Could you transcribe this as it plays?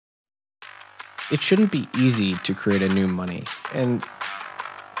it shouldn't be easy to create a new money. And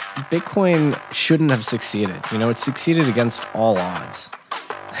Bitcoin shouldn't have succeeded. It succeeded against all odds.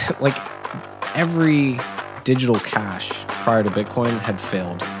 Like, every digital cash prior to Bitcoin had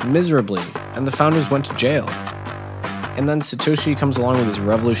failed miserably, and the founders went to jail. And then Satoshi comes along with this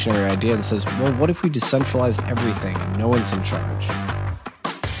revolutionary idea and says, well, what if we decentralize everything and no one's in charge?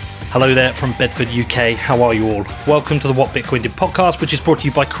 Hello there from Bedford, UK. How are you all? Welcome to the What Bitcoin Did podcast, which is brought to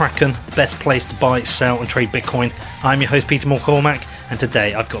you by Kraken, the best place to buy, sell and trade Bitcoin. I'm your host, Peter McCormack, and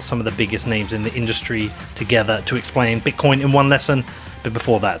today I've got some of the biggest names in the industry together to explain Bitcoin in one lesson. But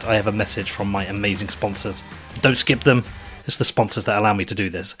before that, I have a message from my amazing sponsors. Don't skip them. It's the sponsors that allow me to do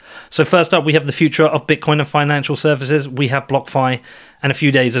this. So first up, we have the future of Bitcoin and financial services. We have BlockFi, and a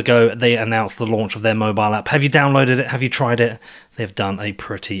few days ago, they announced the launch of their mobile app. Have you downloaded it? Have you tried it? They've done a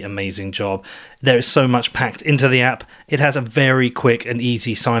pretty amazing job. There is so much packed into the app. It has a very quick and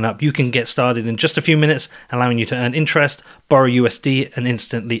easy sign up. You can get started in just a few minutes, allowing you to earn interest, borrow USD, and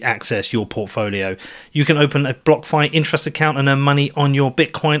instantly access your portfolio. You can open a BlockFi interest account and earn money on your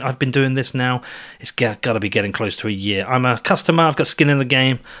Bitcoin. I've been doing this now. It's got to be getting close to a year. I'm a customer. I've got skin in the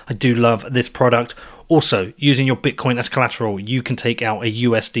game. I do love this product. Also, using your Bitcoin as collateral, you can take out a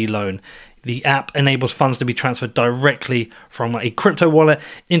USD loan. The app enables funds to be transferred directly from a crypto wallet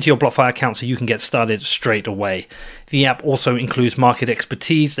into your BlockFi account so you can get started straight away. The app also includes market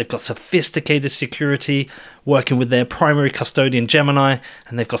expertise. They've got sophisticated security, working with their primary custodian, Gemini,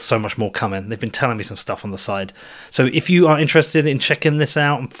 and they've got so much more coming. They've been telling me some stuff on the side. So if you are interested in checking this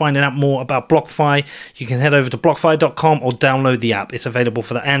out and finding out more about BlockFi, you can head over to blockfi.com or download the app. It's available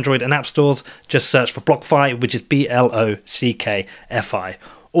for the Android and App stores. Just search for BlockFi, which is BLOCKFI.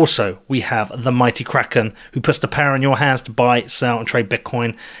 Also, we have the mighty Kraken, who puts the power in your hands to buy, sell, and trade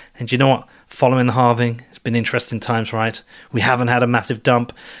Bitcoin. And you know what? Following the halving, it's been interesting times, right? We haven't had a massive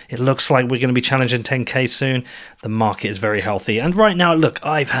dump. It looks like we're going to be challenging 10K soon. The market is very healthy. And right now, look,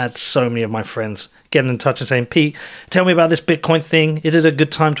 I've had so many of my friends getting in touch and saying, Pete, tell me about this Bitcoin thing. Is it a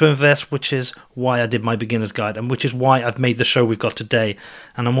good time to invest? Which is why I did my beginner's guide, and which is why I've made the show we've got today.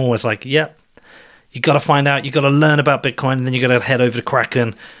 And I'm always like, yep. You got to find out, you got to learn about Bitcoin, and then you got to head over to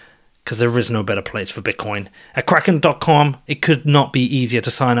Kraken, because there is no better place for Bitcoin. At Kraken.com, it could not be easier to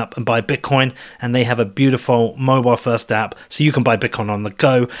sign up and buy Bitcoin, and they have a beautiful mobile-first app, so you can buy Bitcoin on the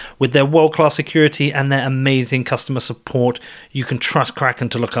go. With their world-class security and their amazing customer support, you can trust Kraken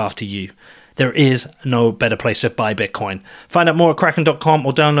to look after you. There is no better place to buy Bitcoin. Find out more at Kraken.com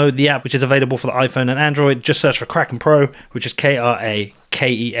or download the app, which is available for the iPhone and Android. Just search for Kraken Pro, which is KrakenPro.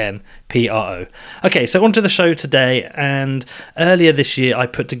 Okay, so on to the show today, and earlier this year I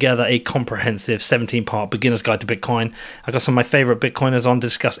put together a comprehensive 17-part beginner's guide to Bitcoin. I got some of my favorite Bitcoiners on to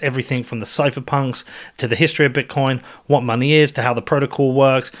discuss everything from the cypherpunks to the history of Bitcoin, what money is, to how the protocol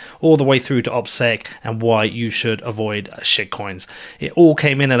works, all the way through to OPSEC and why you should avoid shitcoins. It all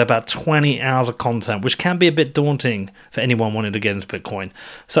came in at about 20 hours of content, which can be a bit daunting for anyone wanting to get into Bitcoin.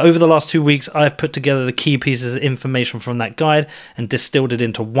 So over the last 2 weeks, I've put together the key pieces of information from that guide and distilled it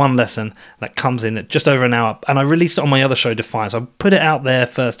into one lesson that comes in at just over an hour, and I released it on my other show, Defiance. I put it out there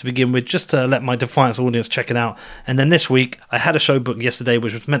first to begin with, just to let my Defiance audience check it out, and then this week I had a show booked yesterday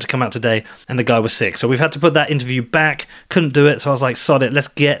which was meant to come out today, and the guy was sick, so we've had to put that interview back. Couldn't do it, so I was like, sod it, let's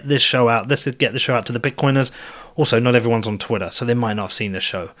get this show out. Let's get the show out to the Bitcoiners. Also, not everyone's on Twitter, so they might not have seen the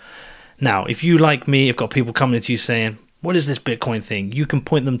show. Now, if you, like me, have got people coming to you saying, what is this Bitcoin thing? You can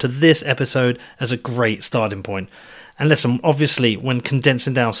point them to this episode as a great starting point. And listen, obviously, when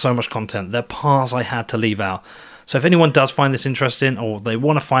condensing down so much content, there are parts I had to leave out. So if anyone does find this interesting or they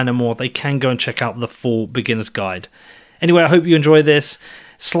want to find out more, they can go and check out the full beginner's guide. Anyway, I hope you enjoy this.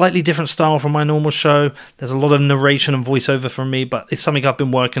 Slightly different style from my normal show. There's a lot of narration and voiceover from me, but it's something I've been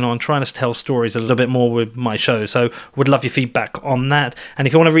working on, trying to tell stories a little bit more with my show. So would love your feedback on that. And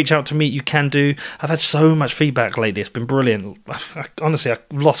if you want to reach out to me, you can do. I've had so much feedback lately. It's been brilliant. Honestly, I've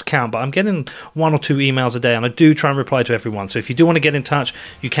lost count, but I'm getting 1 or 2 emails a day, and I do try and reply to everyone. So if you do want to get in touch,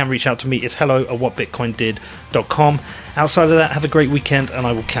 you can reach out to me. It's hello@whatbitcoindid.com. Outside of that, have a great weekend, and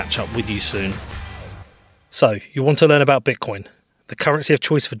I will catch up with you soon. So, you want to learn about Bitcoin? The currency of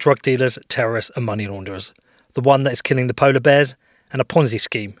choice for drug dealers, terrorists and money launderers. The one that is killing the polar bears, and a Ponzi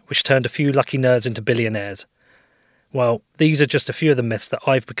scheme which turned a few lucky nerds into billionaires. Well, these are just a few of the myths that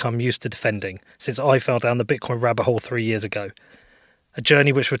I've become used to defending since I fell down the Bitcoin rabbit hole 3 years ago. A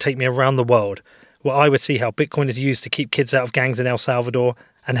journey which would take me around the world, where I would see how Bitcoin is used to keep kids out of gangs in El Salvador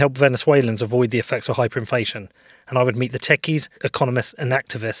and help Venezuelans avoid the effects of hyperinflation. And I would meet the techies, economists and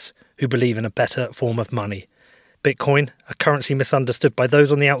activists who believe in a better form of money. Bitcoin, a currency misunderstood by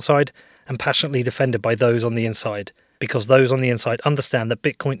those on the outside and passionately defended by those on the inside. because those on the inside understand that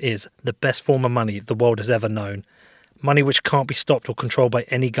Bitcoin is the best form of money the world has ever known, money which can't be stopped or controlled by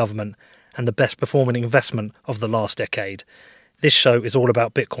any government, and the best performing investment of the last decade. This show is all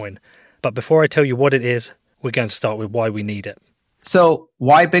about Bitcoin, but before I tell you what it is, we're going to start with why we need it. So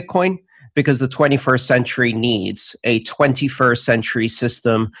why Bitcoin? Because the 21st century needs a 21st century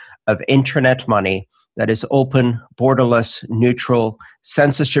system of internet money that is open, borderless, neutral,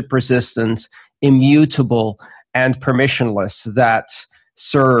 censorship-resistant, immutable, and permissionless, that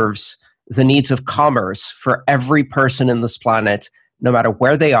serves the needs of commerce for every person in this planet, no matter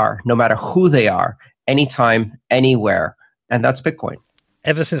where they are, no matter who they are, anytime, anywhere. And that's Bitcoin.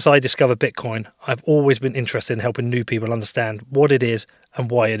 Ever since I discovered Bitcoin, I've always been interested in helping new people understand what it is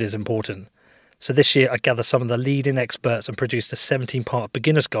and why it is important. So this year I gathered some of the leading experts and produced a 17-part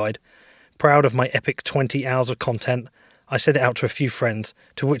beginner's guide. Proud of my epic 20 hours of content, I sent it out to a few friends,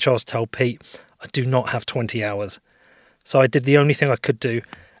 to which I was told, Pete, I do not have 20 hours. So I did the only thing I could do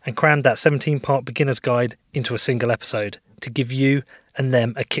and crammed that 17-part beginner's guide into a single episode to give you and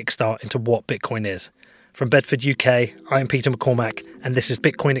them a kickstart into what Bitcoin is. From Bedford, UK, I am Peter McCormack, and this is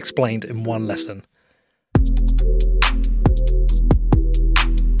Bitcoin Explained in one lesson.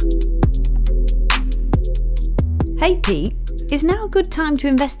 Hey Pete, is now a good time to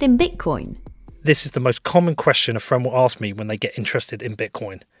invest in Bitcoin? This is the most common question a friend will ask me when they get interested in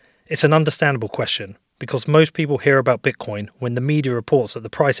Bitcoin. It's an understandable question, because most people hear about Bitcoin when the media reports that the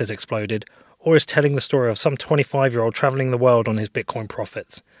price has exploded, or is telling the story of some 25-year-old travelling the world on his Bitcoin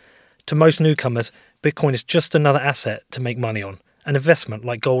profits. To most newcomers, Bitcoin is just another asset to make money on, an investment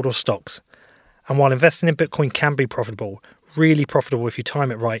like gold or stocks. And while investing in Bitcoin can be profitable, really profitable if you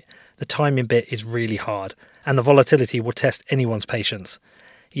time it right, the timing bit is really hard, and the volatility will test anyone's patience.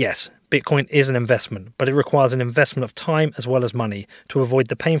 Yes, Bitcoin is an investment, but it requires an investment of time as well as money to avoid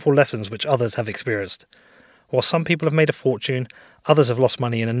the painful lessons which others have experienced. While some people have made a fortune, others have lost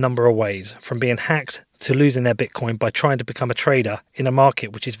money in a number of ways, from being hacked to losing their Bitcoin by trying to become a trader in a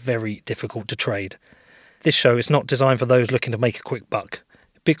market which is very difficult to trade. This show is not designed for those looking to make a quick buck.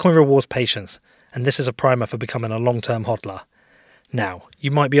 Bitcoin rewards patience, and this is a primer for becoming a long-term hodler. Now,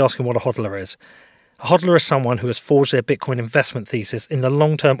 you might be asking what a hodler is. A hodler is someone who has forged their Bitcoin investment thesis in the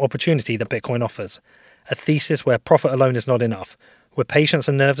long-term opportunity that Bitcoin offers. A thesis where profit alone is not enough, where patience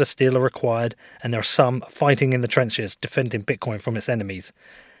and nerves of steel are required, and there are some fighting in the trenches defending Bitcoin from its enemies.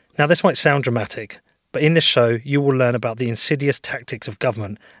 Now, this might sound dramatic, but in this show you will learn about the insidious tactics of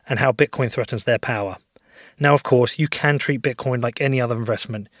government and how Bitcoin threatens their power. Now, of course, you can treat Bitcoin like any other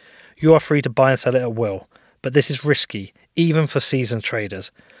investment. You are free to buy and sell it at will, but this is risky, even for seasoned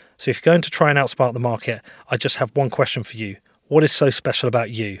traders. So if you're going to try and outsmart the market, I just have one question for you. What is so special about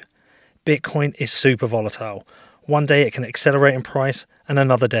you? Bitcoin is super volatile. One day it can accelerate in price, and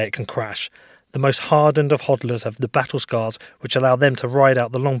another day it can crash. The most hardened of hodlers have the battle scars which allow them to ride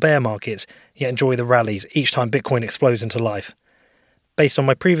out the long bear markets, yet enjoy the rallies each time Bitcoin explodes into life. Based on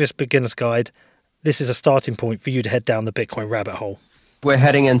my previous beginner's guide, this is a starting point for you to head down the Bitcoin rabbit hole. We're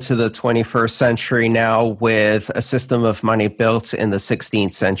heading into the 21st century now with a system of money built in the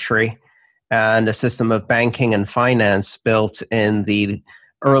 16th century and a system of banking and finance built in the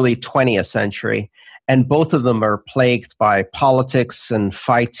early 20th century. And both of them are plagued by politics and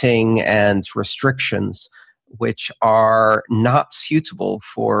fighting and restrictions, which are not suitable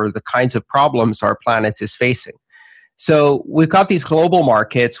for the kinds of problems our planet is facing. So we've got these global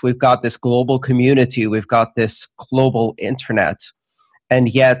markets, we've got this global community, we've got this global internet,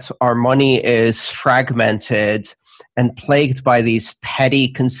 and yet our money is fragmented and plagued by these petty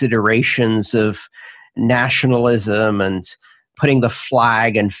considerations of nationalism and putting the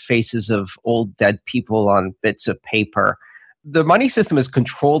flag and faces of old dead people on bits of paper. The money system is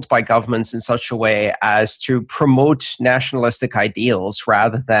controlled by governments in such a way as to promote nationalistic ideals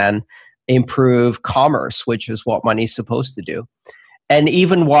rather than improve commerce, which is what money is supposed to do. And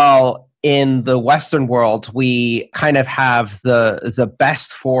even while in the Western world, we kind of have the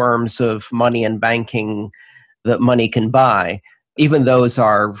best forms of money and banking that money can buy, even those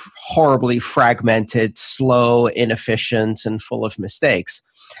are horribly fragmented, slow, inefficient, and full of mistakes.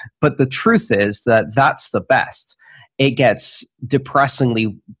 But the truth is that that's the best. It gets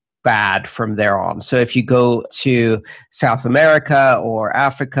depressingly bad from there on. So if you go to South America or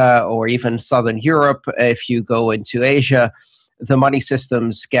Africa or even Southern Europe, if you go into Asia, the money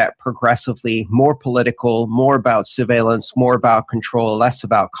systems get progressively more political, more about surveillance, more about control, less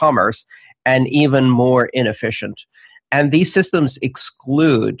about commerce, and even more inefficient. And these systems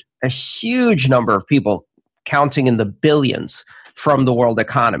exclude a huge number of people, counting in the billions, from the world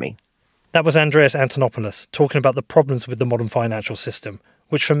economy. That was Andreas Antonopoulos talking about the problems with the modern financial system,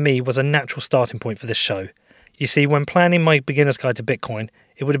 which for me was a natural starting point for this show. You see, when planning my beginner's guide to Bitcoin,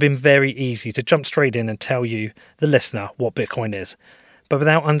 it would have been very easy to jump straight in and tell you, the listener, what Bitcoin is. But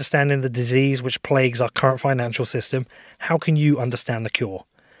without understanding the disease which plagues our current financial system, how can you understand the cure?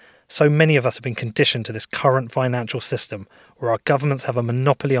 So many of us have been conditioned to this current financial system where our governments have a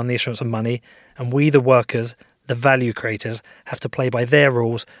monopoly on the issuance of money, and we, the workers, the value creators, have to play by their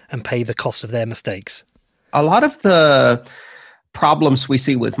rules and pay the cost of their mistakes. A lot of the problems we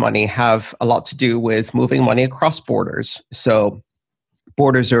see with money have a lot to do with moving money across borders. So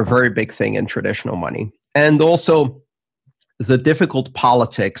borders are a very big thing in traditional money. And also the difficult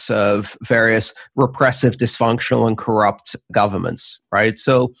politics of various repressive, dysfunctional, and corrupt governments, right?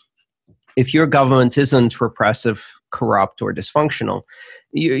 So if your government isn't repressive, corrupt, or dysfunctional,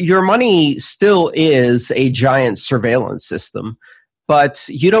 your money still is a giant surveillance system, but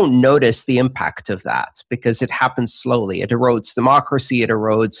you don't notice the impact of that because it happens slowly. It erodes democracy, it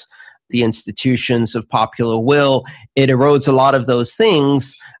erodes the institutions of popular will, it erodes a lot of those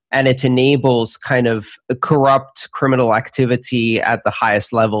things, and it enables kind of corrupt criminal activity at the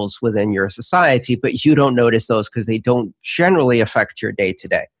highest levels within your society, but you don't notice those because they don't generally affect your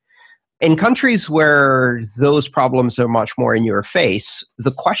day-to-day. In countries where those problems are much more in your face,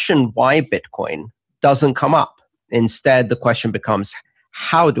 the question why Bitcoin doesn't come up. Instead, the question becomes,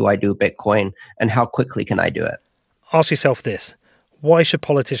 how do I do Bitcoin and how quickly can I do it? Ask yourself this. Why should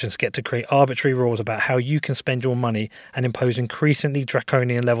politicians get to create arbitrary rules about how you can spend your money and impose increasingly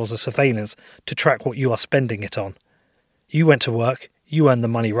draconian levels of surveillance to track what you are spending it on? You went to work, you earned the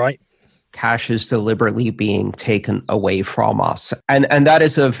money, right? Cash is deliberately being taken away from us. And that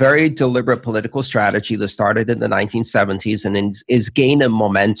is a very deliberate political strategy that started in the 1970s and is gaining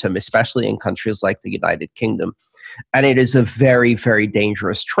momentum, especially in countries like the United Kingdom. And it is a very, very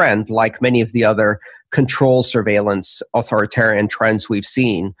dangerous trend, like many of the other control, surveillance, authoritarian trends we've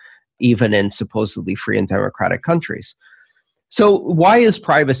seen, even in supposedly free and democratic countries. So why is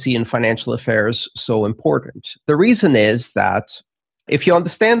privacy in financial affairs so important? The reason is that if you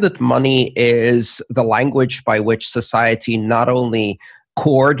understand that money is the language by which society not only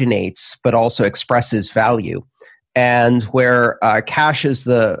coordinates, but also expresses value, and where cash is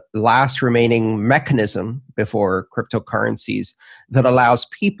the last remaining mechanism before cryptocurrencies that allows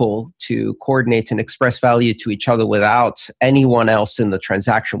people to coordinate and express value to each other without anyone else in the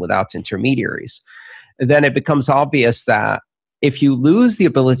transaction, without intermediaries, then it becomes obvious that if you lose the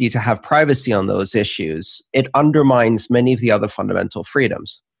ability to have privacy on those issues, it undermines many of the other fundamental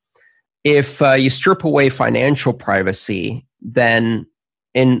freedoms. If you strip away financial privacy, then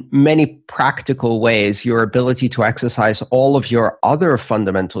in many practical ways, your ability to exercise all of your other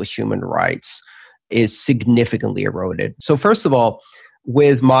fundamental human rights is significantly eroded. So first of all,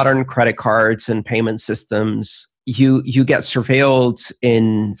 with modern credit cards and payment systems, you get surveilled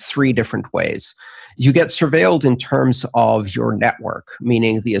in three different ways. You get surveilled in terms of your network,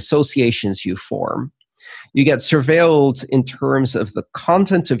 meaning the associations you form. You get surveilled in terms of the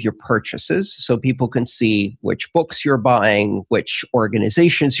content of your purchases, so people can see which books you're buying, which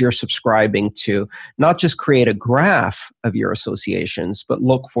organizations you're subscribing to, not just create a graph of your associations, but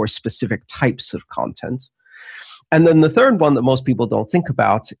look for specific types of content. And then the third one that most people don't think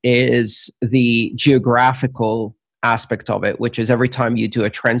about is the geographical aspect of it, which is every time you do a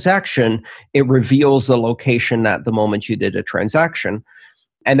transaction, it reveals the location at the moment you did a transaction.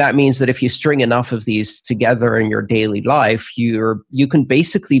 And that means that if you string enough of these together in your daily life, you can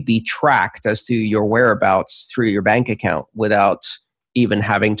basically be tracked as to your whereabouts through your bank account without even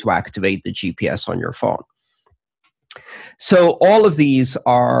having to activate the GPS on your phone. So all of these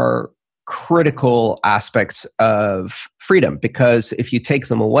are critical aspects of freedom, because if you take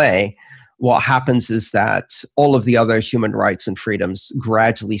them away, what happens is that all of the other human rights and freedoms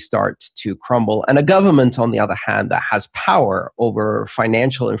gradually start to crumble. And a government, on the other hand, that has power over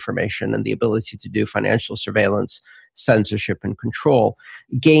financial information and the ability to do financial surveillance, censorship, and control,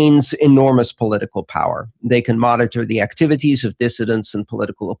 gains enormous political power. They can monitor the activities of dissidents and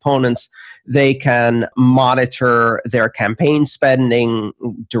political opponents. They can monitor their campaign spending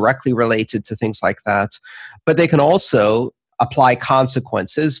directly related to things like that. But they can also apply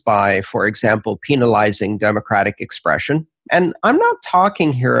consequences by, for example, penalizing democratic expression. And I'm not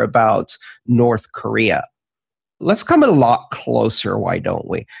talking here about North Korea. Let's come a lot closer, why don't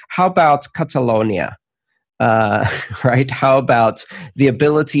we? How about Catalonia? Right? How about the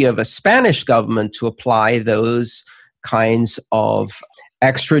ability of a Spanish government to apply those kinds of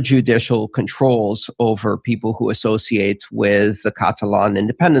extrajudicial controls over people who associate with the Catalan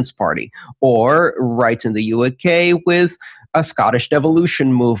Independence Party, or right in the UK with a Scottish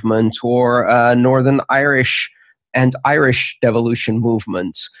devolution movement, or a Northern Irish and Irish devolution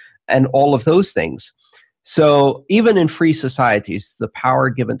movement, and all of those things. So even in free societies, the power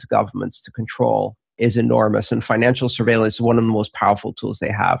given to governments to control is enormous, and financial surveillance is one of the most powerful tools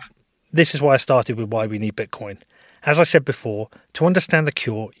they have. This is why I started with why we need Bitcoin. As I said before, to understand the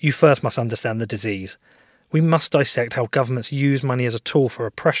cure, you first must understand the disease. We must dissect how governments use money as a tool for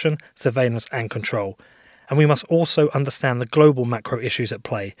oppression, surveillance and control. And we must also understand the global macro issues at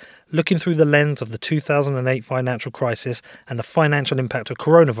play. Looking through the lens of the 2008 financial crisis and the financial impact of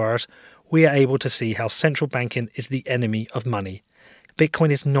coronavirus, we are able to see how central banking is the enemy of money.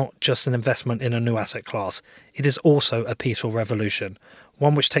 Bitcoin is not just an investment in a new asset class. It is also a peaceful revolution,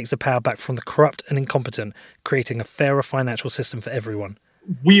 one which takes the power back from the corrupt and incompetent, creating a fairer financial system for everyone.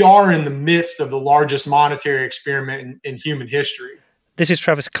 We are in the midst of the largest monetary experiment in human history. This is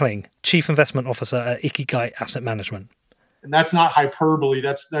Travis Kling, Chief Investment Officer at Ikigai Asset Management. And that's not hyperbole,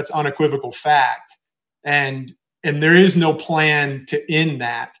 that's unequivocal fact. And there is no plan to end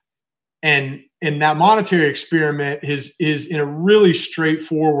that. And that monetary experiment is in a really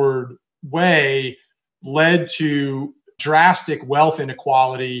straightforward way led to drastic wealth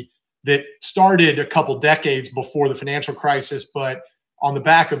inequality that started a couple decades before the financial crisis, but on the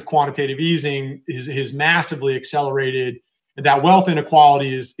back of quantitative easing is massively accelerated. And that wealth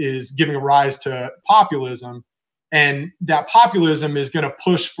inequality is giving a rise to populism. And that populism is going to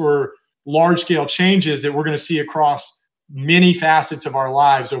push for large-scale changes that we're going to see across many facets of our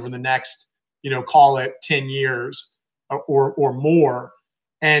lives over the next, call it 10 years or more.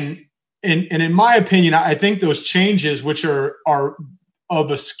 And in my opinion, I think those changes, which are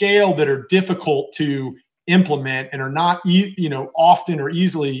of a scale that are difficult to implement and are not, often or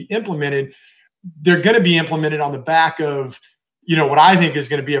easily implemented, they're going to be implemented on the back of, what I think is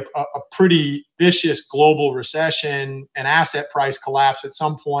going to be a pretty vicious global recession and asset price collapse at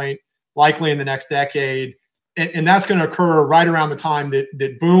some point, likely in the next decade. And that's going to occur right around the time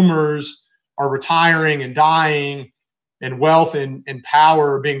that boomers are retiring and dying, and wealth and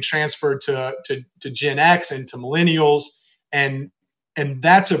power are being transferred to Gen X and to millennials. And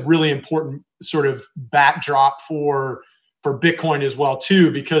that's a really important sort of backdrop for Bitcoin as well, too,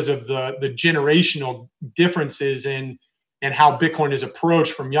 because of the generational differences in how Bitcoin is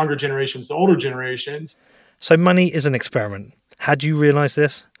approached from younger generations to older generations. So money is an experiment. Had you realised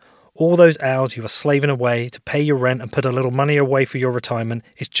this? All those hours you were slaving away to pay your rent and put a little money away for your retirement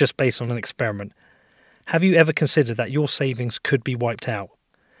is just based on an experiment. Have you ever considered that your savings could be wiped out?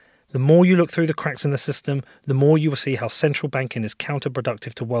 The more you look through the cracks in the system, the more you will see how central banking is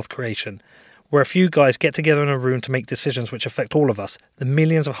counterproductive to wealth creation, where a few guys get together in a room to make decisions which affect all of us, the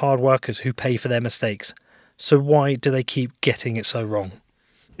millions of hard workers who pay for their mistakes. So why do they keep getting it so wrong?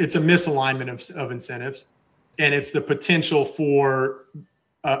 It's a misalignment of incentives, and it's the potential for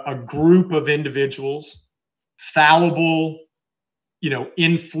a group of individuals, fallible,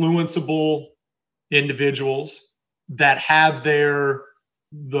 influenceable individuals that have the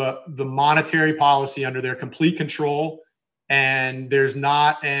monetary policy under their complete control, and there's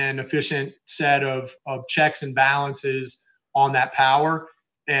not an efficient set of checks and balances on that power.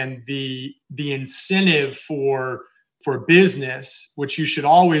 And the incentive for business, which you should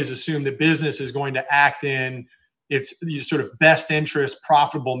always assume that business is going to act in its sort of best interest,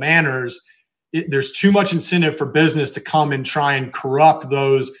 profitable manners, there's too much incentive for business to come and try and corrupt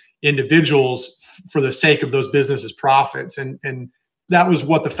those individuals for the sake of those businesses' profits. And that was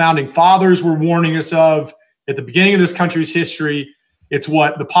what the founding fathers were warning us of at the beginning of this country's history. It's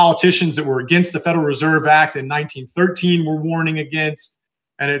what the politicians that were against the Federal Reserve Act in 1913 were warning against.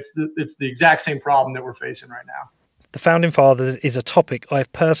 And it's the exact same problem that we're facing right now. The Founding Fathers is a topic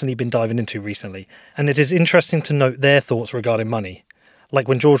I've personally been diving into recently, and it is interesting to note their thoughts regarding money. Like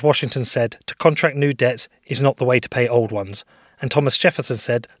when George Washington said, to contract new debts is not the way to pay old ones. And Thomas Jefferson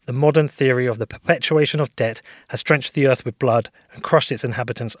said, the modern theory of the perpetuation of debt has drenched the earth with blood and crushed its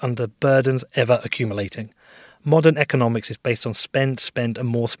inhabitants under burdens ever accumulating. Modern economics is based on spend, and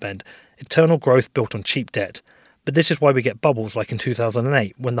more spend, eternal growth built on cheap debt. But this is why we get bubbles like in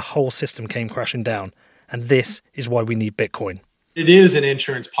 2008 when the whole system came crashing down. And this is why we need Bitcoin. It is an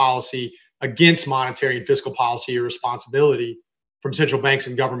insurance policy against monetary and fiscal policy irresponsibility from central banks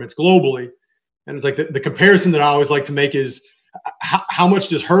and governments globally. And it's like the comparison that I always like to make is how much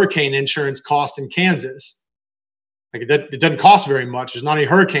does hurricane insurance cost in Kansas? Like it doesn't cost very much. There's not any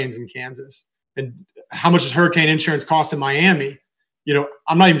hurricanes in Kansas. And how much does hurricane insurance cost in Miami?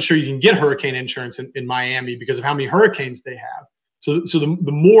 I'm not even sure you can get hurricane insurance in Miami because of how many hurricanes they have. So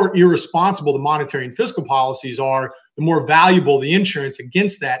the more irresponsible the monetary and fiscal policies are, the more valuable the insurance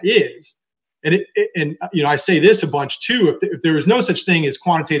against that is. And I say this a bunch too. If there was no such thing as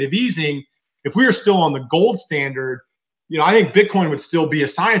quantitative easing, if we were still on the gold standard, I think Bitcoin would still be a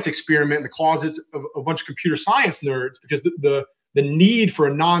science experiment in the closets of a bunch of computer science nerds, because the need for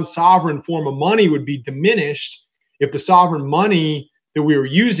a non-sovereign form of money would be diminished if the sovereign money that we were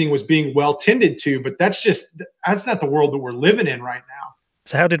using was being well tended to. But that's not the world that we're living in right now.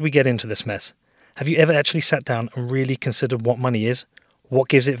 So how did we get into this mess? Have you ever actually sat down and really considered what money is, what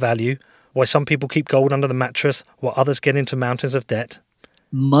gives it value, why some people keep gold under the mattress while others get into mountains of debt?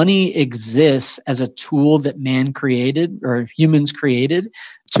 Money exists as a tool that man created, or humans created,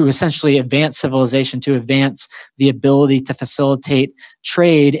 to essentially advance civilization, to advance the ability to facilitate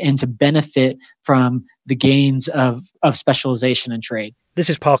trade and to benefit from the gains of specialization in trade. This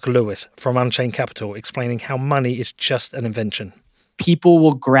is Parker Lewis from Unchained Capital explaining how money is just an invention. People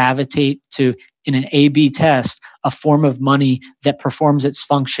will gravitate to, in an A/B test, a form of money that performs its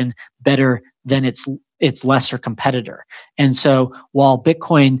function better than its lesser competitor. And so while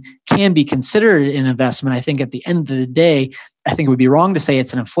Bitcoin can be considered an investment, I think at the end of the day, I think it would be wrong to say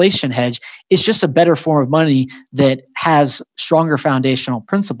it's an inflation hedge. It's just a better form of money that has stronger foundational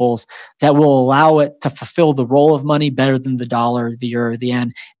principles that will allow it to fulfill the role of money better than the dollar, the euro, the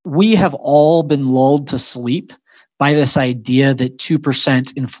yen. We have all been lulled to sleep by this idea that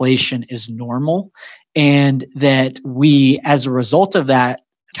 2% inflation is normal, and that we, as a result of that,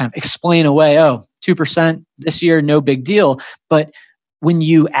 kind of explain away, 2% this year, no big deal. But when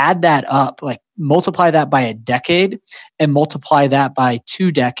you add that up, like multiply that by a decade and multiply that by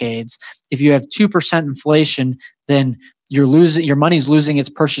 2 decades, if you have 2% inflation, then your money's losing its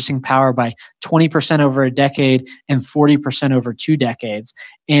purchasing power by 20% over a decade and 40% over 2 decades.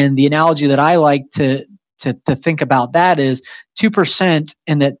 And the analogy that I like to think about that is 2%,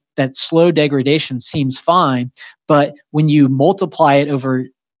 and that slow degradation seems fine, but when you multiply it over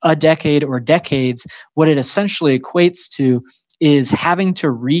a decade or decades, what it essentially equates to is having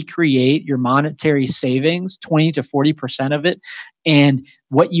to recreate your monetary savings, 20 to 40% of it. And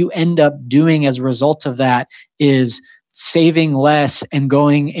what you end up doing as a result of that is saving less and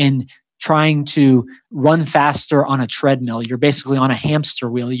going and trying to run faster on a treadmill. You're basically on a hamster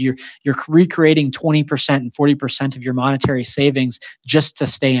wheel. You're recreating 20% and 40% of your monetary savings just to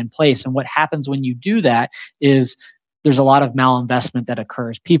stay in place. And what happens when you do that is there's a lot of malinvestment that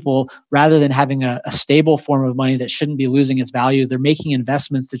occurs. People, rather than having a stable form of money that shouldn't be losing its value, they're making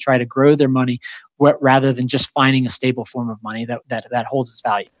investments to try to grow their money rather than just finding a stable form of money that holds its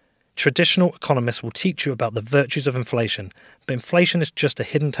value. Traditional economists will teach you about the virtues of inflation, but inflation is just a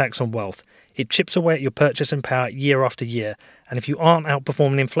hidden tax on wealth. It chips away at your purchasing power year after year, and if you aren't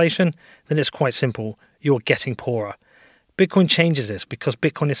outperforming inflation, then it's quite simple. You're getting poorer. Bitcoin changes this because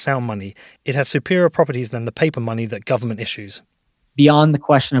Bitcoin is sound money. It has superior properties than the paper money that government issues. Beyond the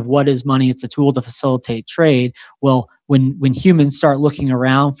question of what is money, it's a tool to facilitate trade. Well, when humans start looking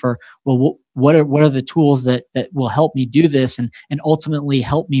around for, what are the tools that will help me do this and ultimately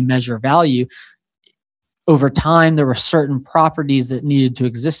help me measure value, over time there were certain properties that needed to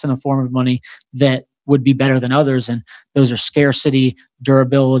exist in a form of money that would be better than others, and those are scarcity,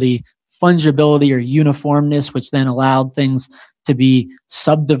 durability, fungibility or uniformness, which then allowed things to be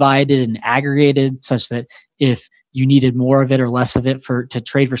subdivided and aggregated such that if you needed more of it or less of it to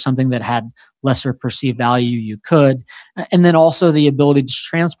trade for something that had lesser perceived value, you could. And then also the ability to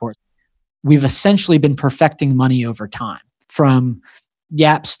transport. We've essentially been perfecting money over time, from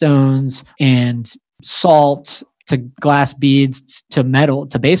yapstones and salt to glass beads to metal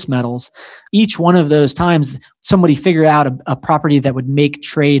to base metals. Each one of those times, somebody figured out a property that would make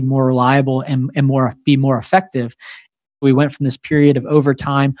trade more reliable and be more effective. We went from this period of over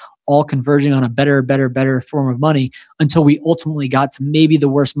time, all converging on a better form of money, until we ultimately got to maybe the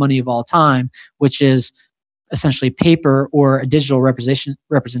worst money of all time, which is essentially paper or a digital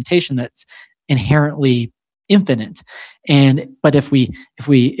representation that's inherently infinite. But if we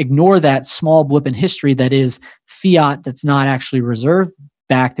ignore that small blip in history that is fiat, that's not actually reserve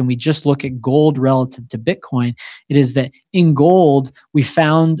backed, and we just look at gold relative to Bitcoin, it is that in gold we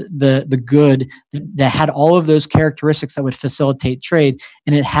found the good that had all of those characteristics that would facilitate trade,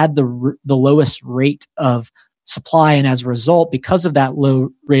 and it had the lowest rate of supply, and as a result, because of that low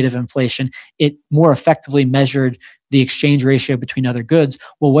rate of inflation, it more effectively measured the exchange ratio between other goods.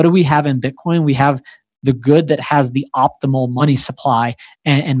 Well, what do we have in Bitcoin? We have the good that has the optimal money supply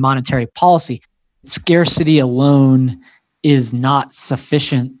and monetary policy. Scarcity alone is not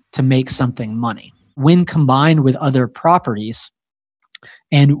sufficient to make something money. When combined with other properties,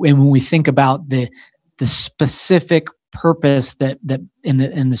 and when we think about the specific purpose that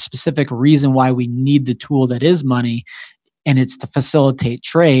and the specific reason why we need the tool that is money, and it's to facilitate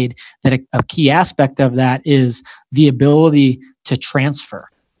trade, that a key aspect of that is the ability to transfer.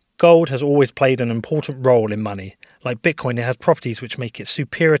 Gold has always played an important role in money, Like Bitcoin, it has properties which make it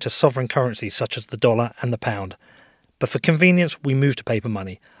superior to sovereign currencies such as the dollar and the pound. But for convenience, we move to paper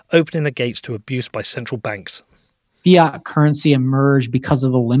money, opening the gates to abuse by central banks. Fiat currency emerged because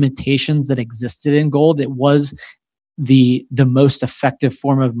of the limitations that existed in gold. It was the most effective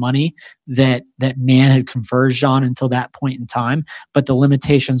form of money that man had converged on until that point in time. But the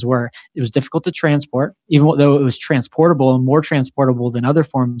limitations were it was difficult to transport, even though it was transportable and more transportable than other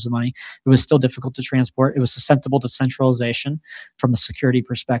forms of money. It was still difficult to transport. It was susceptible to centralization from a security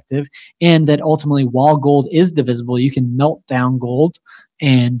perspective, and that ultimately, while gold is divisible, you can melt down gold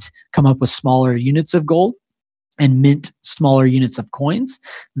and come up with smaller units of gold and mint smaller units of coins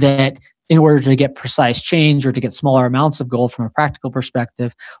that, in order to get precise change or to get smaller amounts of gold from a practical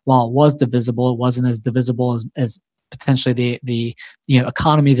perspective, while it was divisible, it wasn't as divisible as potentially the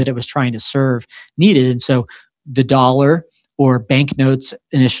economy that it was trying to serve needed. And so the dollar or banknotes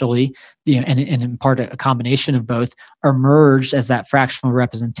initially, and in part a combination of both, emerged as that fractional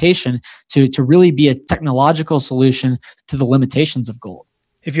representation to really be a technological solution to the limitations of gold.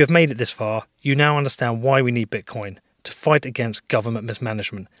 If you have made it this far, you now understand why we need Bitcoin to fight against government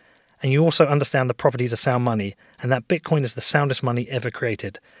mismanagement. And you also understand the properties of sound money and that Bitcoin is the soundest money ever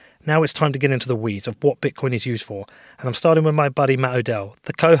created. Now it's time to get into the weeds of what Bitcoin is used for. And I'm starting with my buddy Matt Odell,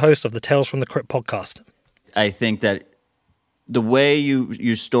 the co-host of the Tales from the Crypt podcast. I think that the way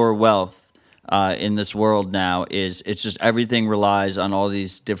you store wealth in this world now is it's just everything relies on all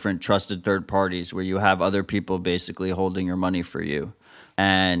these different trusted third parties where you have other people basically holding your money for you.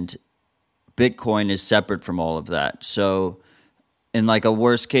 And Bitcoin is separate from all of that. So in like a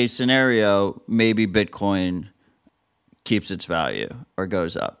worst case scenario, maybe Bitcoin keeps its value or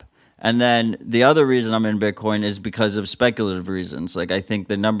goes up. And then the other reason I'm in Bitcoin is because of speculative reasons. Like I think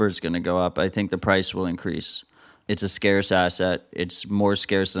the number is going to go up. I think the price will increase. It's a scarce asset. It's more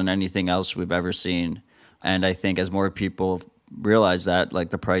scarce than anything else we've ever seen. And I think as more people realize that,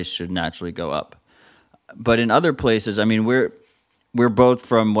 like the price should naturally go up. But in other places, I mean, we're both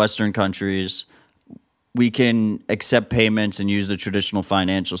from Western countries. We can accept payments and use the traditional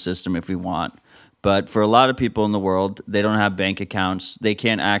financial system if we want. But for a lot of people in the world, they don't have bank accounts. They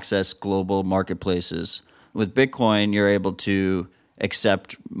can't access global marketplaces. With Bitcoin, you're able to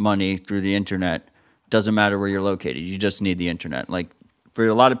accept money through the internet. Doesn't matter where you're located. You just need the internet. Like for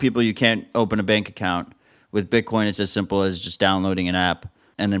a lot of people, you can't open a bank account. With Bitcoin, it's as simple as just downloading an app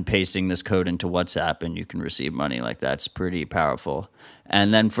and then pasting this code into WhatsApp and you can receive money. Like that's pretty powerful.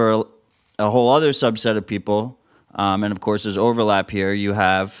 And then for a whole other subset of people, and of course there's overlap here, you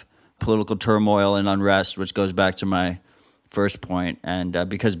have political turmoil and unrest, which goes back to my first point. And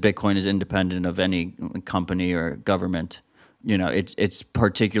because Bitcoin is independent of any company or government, it's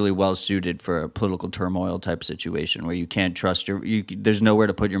particularly well suited for a political turmoil type situation where you can't trust there's nowhere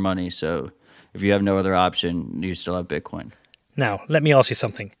to put your money. So if you have no other option, you still have Bitcoin. Now, let me ask you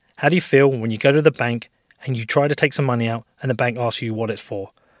something. How do you feel when you go to the bank and you try to take some money out and the bank asks you what it's for?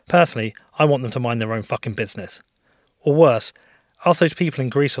 Personally, I want them to mind their own fucking business. Or worse, ask those people in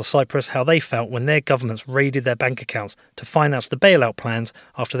Greece or Cyprus how they felt when their governments raided their bank accounts to finance the bailout plans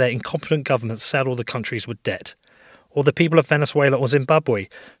after their incompetent governments saddled the countries with debt. Or the people of Venezuela or Zimbabwe,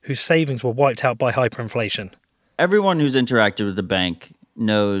 whose savings were wiped out by hyperinflation. Everyone who's interacted with the bank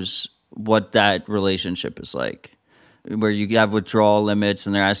knows what that relationship is like, where you have withdrawal limits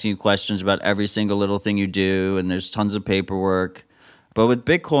and they're asking you questions about every single little thing you do, and there's tons of paperwork. But with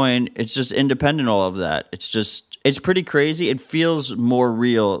Bitcoin, it's just independent of all of that. It's pretty crazy. It feels more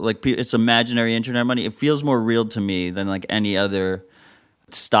real. Like it's imaginary internet money. It feels more real to me than like any other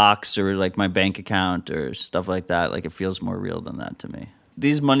stocks or like my bank account or stuff like that. Like it feels more real than that to me.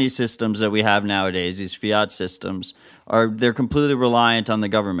 These money systems that we have nowadays, these fiat systems, they're completely reliant on the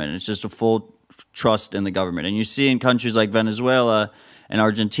government. It's just a full trust in the government. And you see in countries like Venezuela and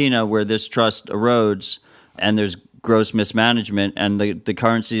Argentina where this trust erodes and there's gross mismanagement and the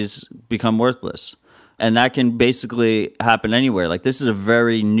currencies become worthless. And that can basically happen anywhere. Like this is a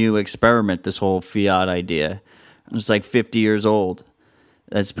very new experiment, this whole fiat idea. It's like 50 years old.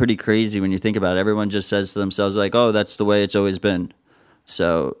 That's pretty crazy when you think about it. Everyone just says to themselves like, oh, that's the way it's always been.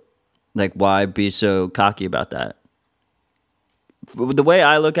 So like, why be so cocky about that? The way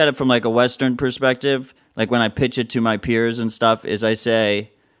I look at it from like a Western perspective, like when I pitch it to my peers and stuff, is I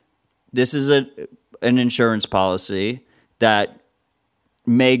say, this is an insurance policy that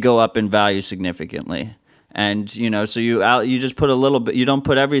may go up in value significantly. And, so you just put a little bit, you don't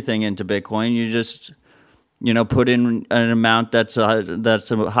put everything into Bitcoin. You just, put in an amount that's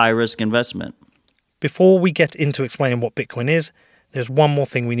a high risk investment. Before we get into explaining what Bitcoin is, there's one more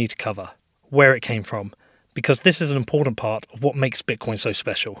thing we need to cover, where it came from, because this is an important part of what makes Bitcoin so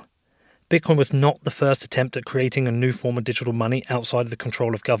special. Bitcoin was not the first attempt at creating a new form of digital money outside of the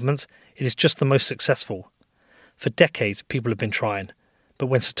control of governments. It is just the most successful. For decades, people have been trying. But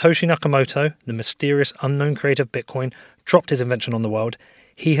when Satoshi Nakamoto, the mysterious unknown creator of Bitcoin, dropped his invention on the world,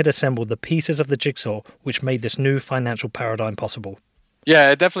 he had assembled the pieces of the jigsaw which made this new financial paradigm possible.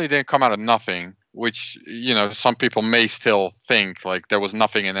 Yeah, it definitely didn't come out of nothing, which, some people may still think like there was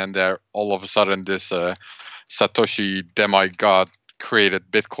nothing, and then there all of a sudden this Satoshi demigod created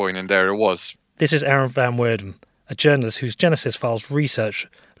Bitcoin, and there it was. This is Aaron van Werden, a journalist whose Genesis Files research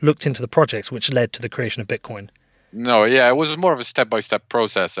looked into the projects which led to the creation of Bitcoin. No, yeah, it was more of a step-by-step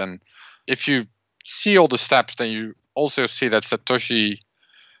process, and if you see all the steps, then you also see that Satoshi,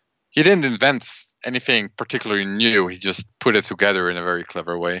 he didn't invent anything particularly new. He just put it together in a very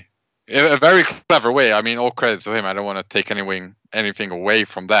clever way. A very clever way. I mean, all credit to him. I don't want to take anything away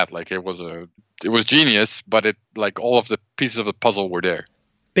from that. Like, it was genius, but all of the pieces of the puzzle were there.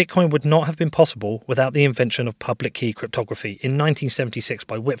 Bitcoin would not have been possible without the invention of public key cryptography in 1976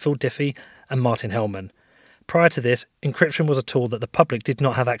 by Whitfield Diffie and Martin Hellman. Prior to this, encryption was a tool that the public did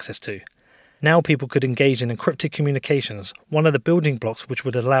not have access to. Now people could engage in encrypted communications, one of the building blocks which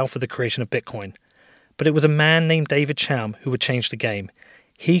would allow for the creation of Bitcoin. But it was a man named David Chaum who would change the game.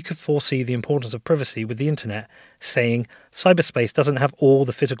 He could foresee the importance of privacy with the internet, saying, cyberspace doesn't have all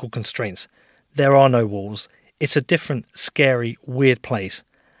the physical constraints. There are no walls. It's a different, scary, weird place.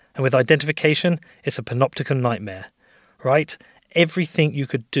 And with identification, it's a panopticon nightmare. Right? Everything you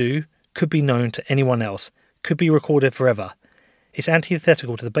could do could be known to anyone else, could be recorded forever. It's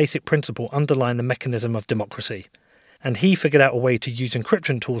antithetical to the basic principle underlying the mechanism of democracy. And he figured out a way to use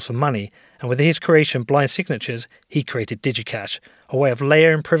encryption tools for money, and with his creation, blind signatures, he created DigiCash, a way of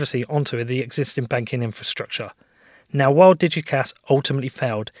layering privacy onto the existing banking infrastructure. Now, while DigiCash ultimately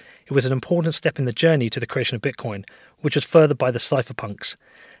failed, it was an important step in the journey to the creation of Bitcoin, which was furthered by the cypherpunks.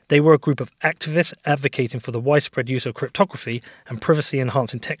 They were a group of activists advocating for the widespread use of cryptography and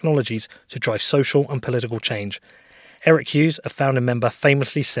privacy-enhancing technologies to drive social and political change. Eric Hughes, a founding member,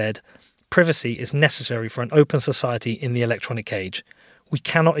 famously said, "Privacy is necessary for an open society in the electronic age. We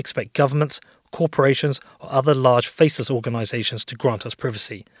cannot expect governments, corporations, or other large faceless organizations to grant us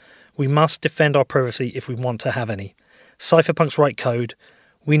privacy. We must defend our privacy if we want to have any. Cypherpunks write code.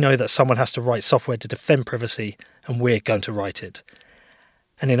 We know that someone has to write software to defend privacy, and we're going to write it."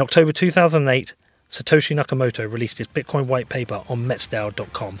 And in October 2008, Satoshi Nakamoto released his Bitcoin white paper on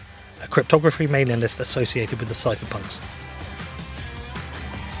Metsdale.com, a cryptography mailing list associated with the cypherpunks.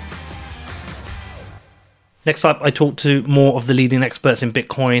 Next up, I talk to more of the leading experts in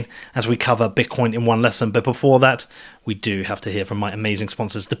Bitcoin as we cover Bitcoin in one lesson. But before that, we do have to hear from my amazing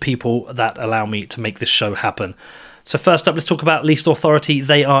sponsors, the people that allow me to make this show happen. So first up, let's talk about Least Authority.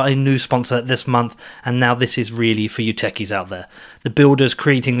 They are a new sponsor this month, and now this is really for you techies out there, the builders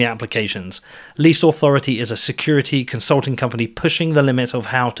creating the applications. Least Authority is a security consulting company pushing the limits of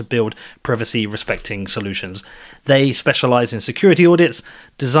how to build privacy-respecting solutions. They specialize in security audits,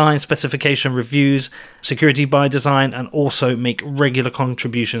 design specification reviews, security by design, and also make regular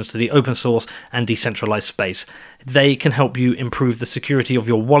contributions to the open source and decentralized space. They can help you improve the security of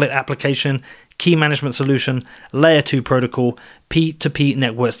your wallet application, key management solution, layer 2 protocol, P2P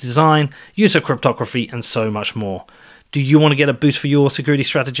networks design, user cryptography, and so much more. Do you want to get a boost for your security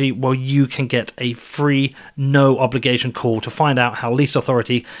strategy? Well, you can get a free, no obligation call to find out how Least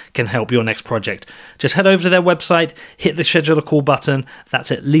Authority can help your next project. Just head over to their website, hit the schedule a call button.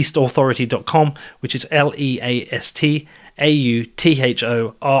 That's at leastauthority.com, which is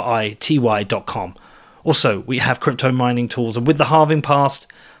leastauthority.com. Also, we have crypto mining tools, and with the halving past,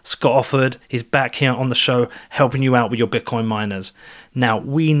 Scott Offord is back here on the show helping you out with your Bitcoin miners. Now,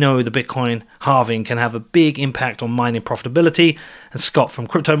 we know the Bitcoin halving can have a big impact on mining profitability, and Scott from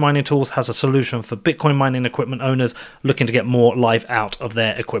Crypto Mining Tools has a solution for Bitcoin mining equipment owners looking to get more life out of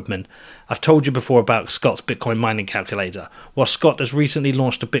their equipment. I've told you before about Scott's Bitcoin mining calculator. Well, Scott has recently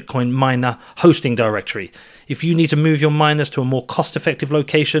launched a Bitcoin miner hosting directory. If you need to move your miners to a more cost-effective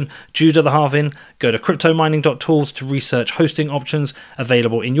location due to the halving, go to cryptomining.tools to research hosting options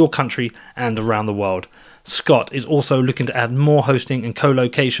available in your country and around the world. Scott is also looking to add more hosting and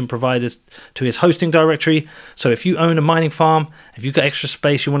co-location providers to his hosting directory. So if you own a mining farm, if you've got extra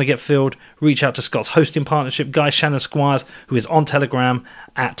space you want to get filled, reach out to Scott's hosting partnership guy, Shannon Squires, who is on Telegram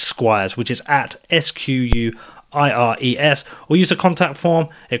at Squires, which is at SQUIRES, or use the contact form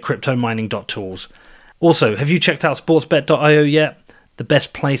at cryptomining.tools. Also, have you checked out sportsbet.io yet? The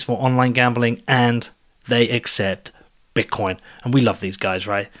best place for online gambling, and they accept Bitcoin. And we love these guys,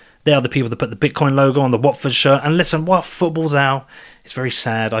 right? They are the people that put the Bitcoin logo on the Watford shirt. And listen, while football's out, it's very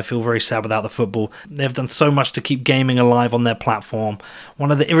sad. I feel very sad without the football. They've done so much to keep gaming alive on their platform.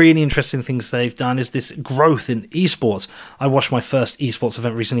 One of the really interesting things they've done is this growth in esports. I watched my first esports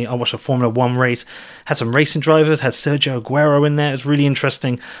event recently. I watched a Formula 1 race. Had some racing drivers, had Sergio Aguero in there. It was really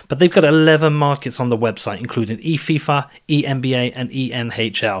interesting. But they've got 11 markets on the website, including eFIFA, eNBA, and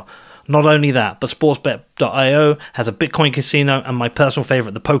eNHL. Not only that, but sportsbet.io has a Bitcoin casino and my personal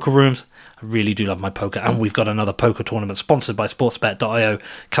favorite, the poker rooms. I really do love my poker, and we've got another poker tournament sponsored by sportsbet.io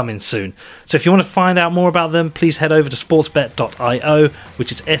coming soon. So if you want to find out more about them, please head over to sportsbet.io,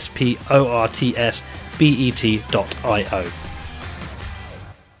 which is sportsbet.io.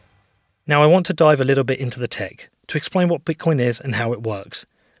 Now I want to dive a little bit into the tech to explain what Bitcoin is and how it works.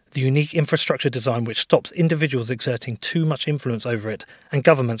 The unique infrastructure design which stops individuals exerting too much influence over it and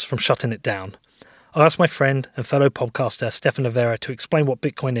governments from shutting it down. I asked my friend and fellow podcaster Stefan Rivera to explain what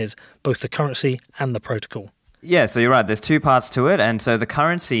Bitcoin is, both the currency and the protocol. Yeah, so you're right. There's two parts to it. And so the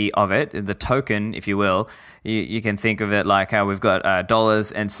currency of it, the token, if you will, you can think of it like how we've got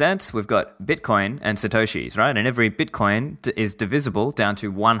dollars and cents. We've got Bitcoin and Satoshis, right? And every Bitcoin is divisible down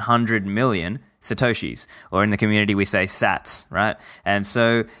to 100 million Satoshis. Or in the community, we say sats, right? And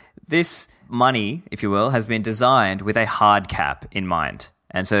so this money, if you will, has been designed with a hard cap in mind.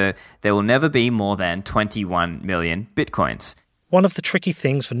 And so there will never be more than 21 million Bitcoins. One of the tricky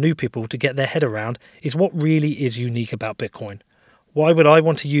things for new people to get their head around is what really is unique about Bitcoin. Why would I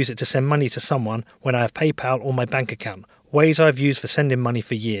want to use it to send money to someone when I have PayPal or my bank account, ways I've used for sending money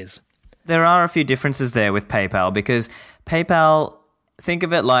for years? There are a few differences there with PayPal because PayPal, think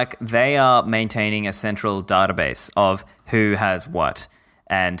of it like they are maintaining a central database of who has what.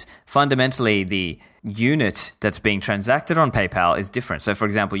 And fundamentally, the unit that's being transacted on PayPal is different. So, for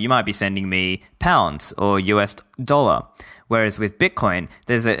example, you might be sending me pounds or US dollar. Whereas with Bitcoin,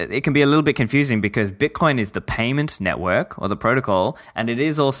 it can be a little bit confusing because Bitcoin is the payment network or the protocol, and it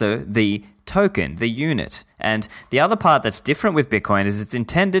is also the token, the unit. And the other part that's different with Bitcoin is it's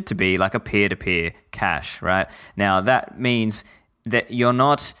intended to be like a peer-to-peer cash, right? Now, that means that you're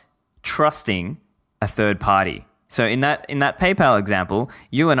not trusting a third party. So in that PayPal example,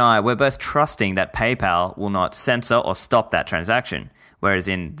 you and I, we're both trusting that PayPal will not censor or stop that transaction. Whereas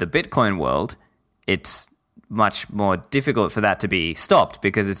in the Bitcoin world, it's much more difficult for that to be stopped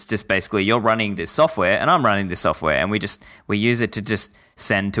because it's just basically you're running this software and I'm running this software and we use it to just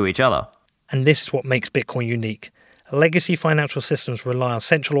send to each other. And this is what makes Bitcoin unique. Legacy financial systems rely on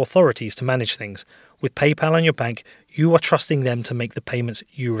central authorities to manage things. With PayPal and your bank, you are trusting them to make the payments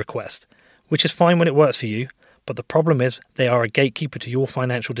you request, which is fine when it works for you. But the problem is they are a gatekeeper to your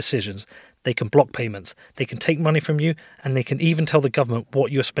financial decisions. They can block payments, they can take money from you, and they can even tell the government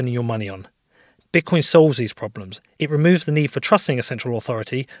what you're spending your money on. Bitcoin solves these problems. It removes the need for trusting a central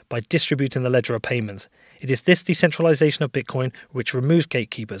authority by distributing the ledger of payments. It is this decentralization of Bitcoin which removes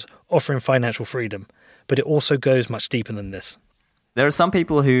gatekeepers, offering financial freedom. But it also goes much deeper than this. There are some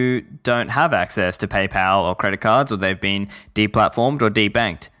people who don't have access to PayPal or credit cards, or they've been deplatformed or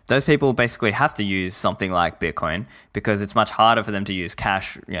debanked. Those people basically have to use something like Bitcoin because it's much harder for them to use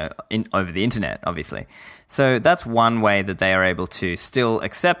cash, over the internet, obviously. So that's one way that they are able to still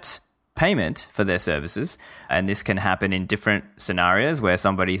accept payment for their services. And this can happen in different scenarios where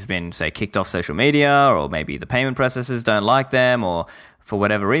somebody's been, say, kicked off social media, or maybe the payment processors don't like them, or for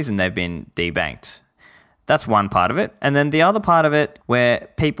whatever reason, they've been debanked. That's one part of it. And then the other part of it where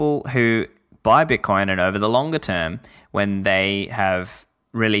people who buy Bitcoin and over the longer term, when they have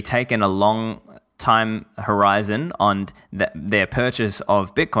really taken a long time horizon on their purchase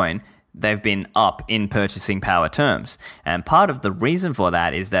of Bitcoin, they've been up in purchasing power terms. And part of the reason for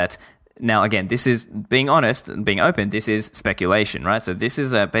that is that, now again, this is being honest and being open, this is speculation, right? So this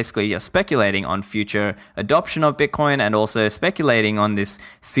is basically you're speculating on future adoption of Bitcoin and also speculating on this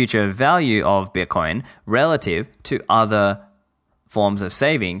future value of Bitcoin relative to other forms of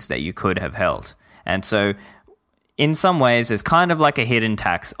savings that you could have held. And so in some ways, there's kind of like a hidden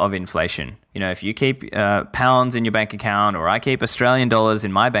tax of inflation. If you keep pounds in your bank account, or I keep Australian dollars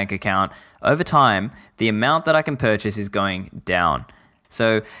in my bank account, over time, the amount that I can purchase is going down.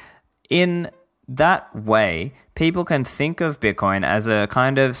 So in that way, people can think of Bitcoin as a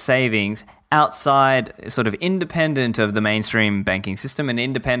kind of savings outside, sort of independent of the mainstream banking system and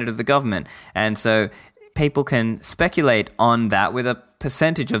independent of the government. And so people can speculate on that with a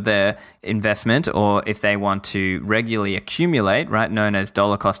percentage of their investment, or if they want to regularly accumulate, right, known as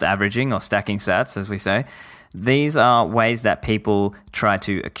dollar cost averaging or stacking sats, as we say, These are ways that people try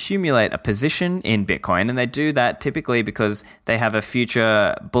to accumulate a position in Bitcoin, and they do that typically because they have a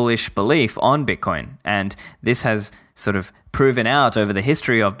future bullish belief on Bitcoin. And this has sort of proven out over the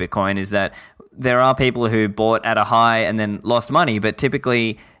history of Bitcoin is that there are people who bought at a high and then lost money, but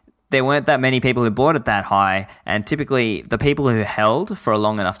typically there weren't that many people who bought at that high, and typically the people who held for a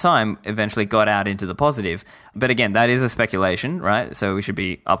long enough time eventually got out into the positive. But again, that is a speculation, right? So we should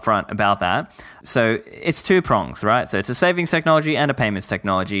be upfront about that. So it's two prongs, right? So it's a savings technology and a payments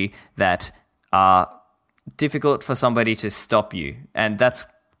technology that are difficult for somebody to stop you. And that's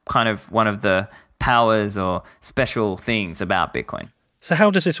kind of one of the powers or special things about Bitcoin. So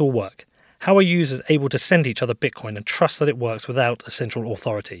how does this all work? How are users able to send each other Bitcoin and trust that it works without a central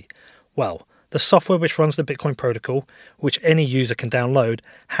authority? Well, the software which runs the Bitcoin protocol, which any user can download,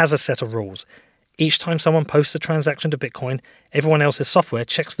 has a set of rules. Each time someone posts a transaction to Bitcoin, everyone else's software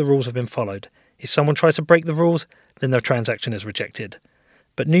checks the rules have been followed. If someone tries to break the rules, then their transaction is rejected.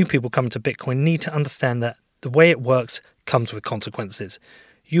 But new people coming to Bitcoin need to understand that the way it works comes with consequences.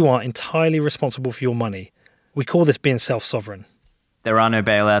 You are entirely responsible for your money. We call this being self-sovereign. There are no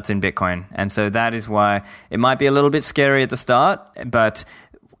bailouts in Bitcoin. And so that is why it might be a little bit scary at the start, but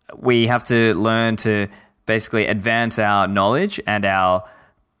we have to learn to basically advance our knowledge and our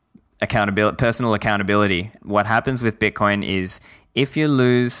accountability, personal accountability. What happens with Bitcoin is if you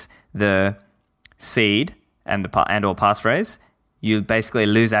lose the seed and or passphrase, you basically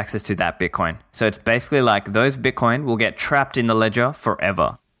lose access to that Bitcoin. So it's basically like those Bitcoin will get trapped in the ledger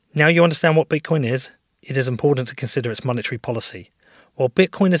forever. Now you understand what Bitcoin is, it is important to consider its monetary policy. While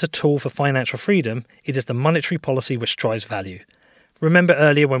Bitcoin is a tool for financial freedom, it is the monetary policy which drives value. Remember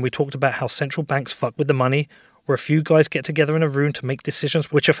earlier when we talked about how central banks fuck with the money, where a few guys get together in a room to make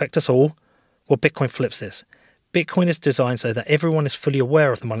decisions which affect us all? Well, Bitcoin flips this. Bitcoin is designed so that everyone is fully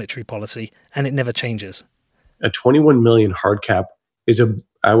aware of the monetary policy, and it never changes. A 21 million hard cap is,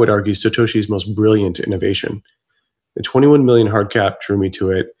 I would argue, Satoshi's most brilliant innovation. The 21 million hard cap drew me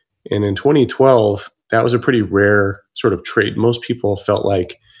to it, and in 2012, that was a pretty rare sort of trade. Most people felt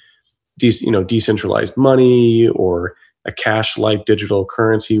like decentralized money or a cash-like digital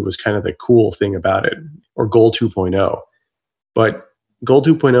currency was kind of the cool thing about it, or Gold 2.0. But Gold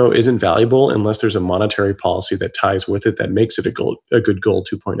 2.0 isn't valuable unless there's a monetary policy that ties with it that makes it a good Gold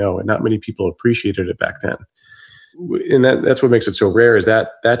 2.0, and not many people appreciated it back then. And that's what makes it so rare, is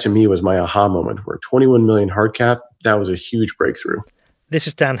that to me was my aha moment, where 21 million hard cap, that was a huge breakthrough. This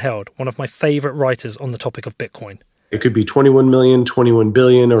is Dan Held, one of my favorite writers on the topic of Bitcoin. It could be 21 million, 21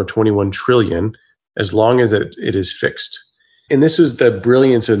 billion, or 21 trillion, as long as it is fixed. And this is the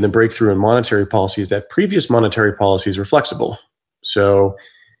brilliance and the breakthrough in monetary policies, that previous monetary policies were flexible. So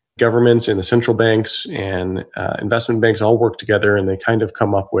governments and the central banks and investment banks all work together, and they kind of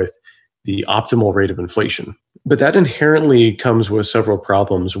come up with the optimal rate of inflation. But that inherently comes with several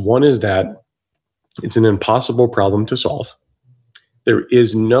problems. One is that it's an impossible problem to solve. There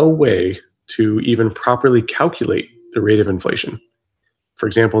is no way to even properly calculate the rate of inflation. For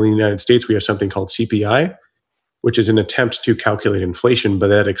example, in the United States, we have something called CPI, which is an attempt to calculate inflation, but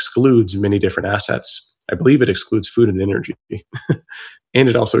that excludes many different assets. I believe it excludes food and energy, and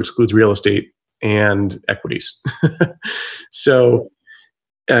it also excludes real estate and equities. So,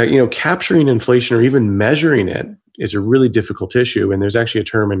 capturing inflation or even measuring it is a really difficult issue. And there's actually a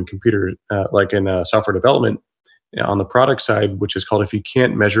term in computer, like in software development, on the product side, which is called, if you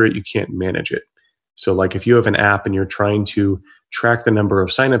can't measure it, you can't manage it. So like if you have an app and you're trying to track the number of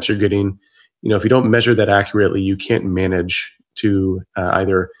signups you're getting, if you don't measure that accurately, you can't manage to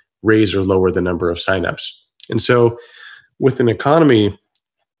either raise or lower the number of signups. And so with an economy,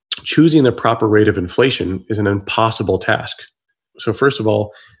 choosing the proper rate of inflation is an impossible task. So first of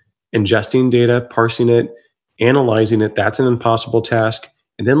all, ingesting data, parsing it, analyzing it, that's an impossible task.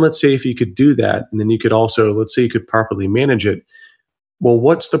 And then let's say if you could do that, and then you could also, let's say you could properly manage it. Well,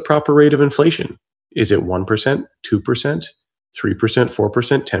 what's the proper rate of inflation? Is it 1%, 2%, 3%,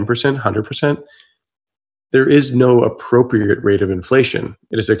 4%, 10%, 100%? There is no appropriate rate of inflation.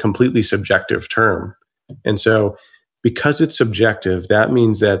 It is a completely subjective term. And so because it's subjective, that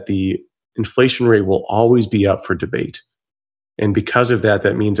means that the inflation rate will always be up for debate. And because of that,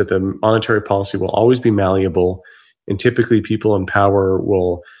 that means that the monetary policy will always be malleable. And typically people in power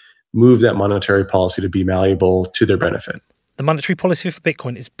will move that monetary policy to be malleable to their benefit. The monetary policy for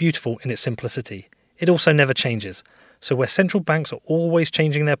Bitcoin is beautiful in its simplicity. It also never changes. So where central banks are always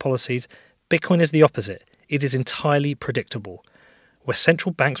changing their policies, Bitcoin is the opposite. It is entirely predictable. Where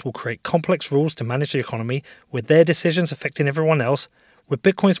central banks will create complex rules to manage the economy, with their decisions affecting everyone else, with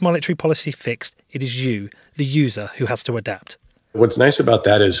Bitcoin's monetary policy fixed, it is you, the user, who has to adapt. What's nice about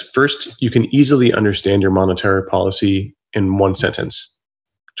that is, first, you can easily understand your monetary policy in one sentence.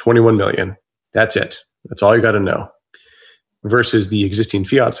 21 million. That's it. That's all you got to know. Versus the existing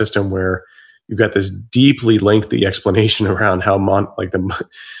fiat system where you've got this deeply lengthy explanation around how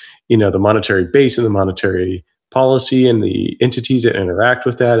the monetary base and the monetary policy and the entities that interact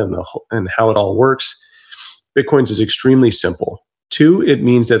with that and how it all works. Bitcoin's is extremely simple. 2, it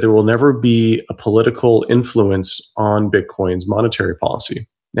means that there will never be a political influence on Bitcoin's monetary policy.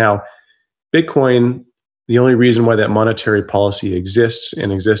 Now, Bitcoin, the only reason why that monetary policy exists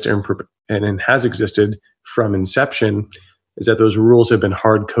and has existed from inception is that those rules have been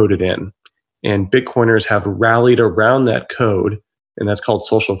hard-coded in. And Bitcoiners have rallied around that code, and that's called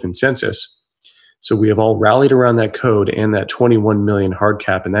social consensus. So we have all rallied around that code and that 21 million hard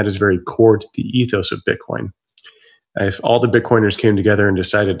cap, and that is very core to the ethos of Bitcoin. If all the Bitcoiners came together and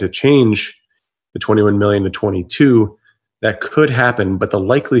decided to change the 21 million to 22, that could happen, but the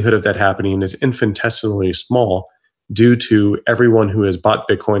likelihood of that happening is infinitesimally small due to everyone who has bought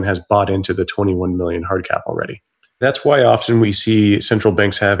Bitcoin has bought into the 21 million hard cap already. That's why often we see central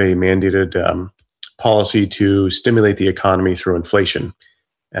banks have a mandated policy to stimulate the economy through inflation.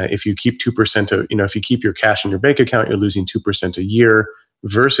 If you keep 2%, if you keep your cash in your bank account, you're losing 2% a year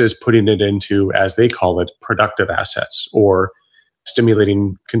versus putting it into, as they call it, productive assets or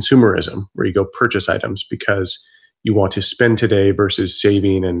stimulating consumerism, where you go purchase items because you want to spend today versus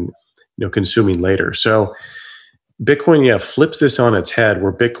saving and consuming later. So Bitcoin, flips this on its head,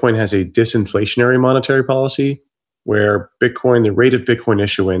 where Bitcoin has a disinflationary monetary policy, where the rate of Bitcoin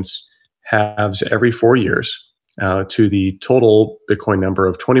issuance halves every 4 years to the total Bitcoin number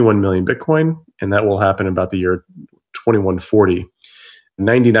of 21 million Bitcoin, and that will happen about the year 2140.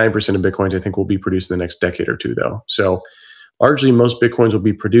 99% of Bitcoins, I think, will be produced in the next decade or two, though. So largely, most Bitcoins will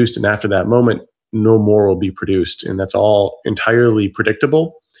be produced, and after that moment, no more will be produced. And that's all entirely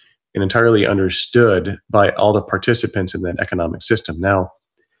predictable and entirely understood by all the participants in that economic system. Now,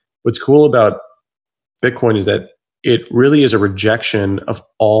 what's cool about Bitcoin is that it really is a rejection of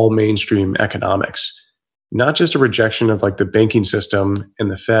all mainstream economics, not just a rejection of like the banking system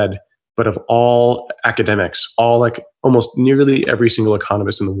and the Fed, but of all academics, almost nearly every single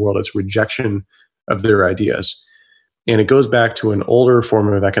economist in the world. It's a rejection of their ideas. And it goes back to an older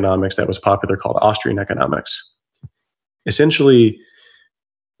form of economics that was popular called Austrian economics. Essentially,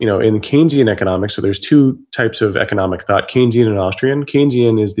 in Keynesian economics, so there's two types of economic thought, Keynesian and Austrian.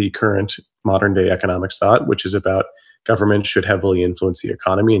 Keynesian is the current modern day economics thought, which is about government should heavily influence the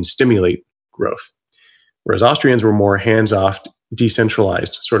economy and stimulate growth. Whereas Austrians were more hands-off,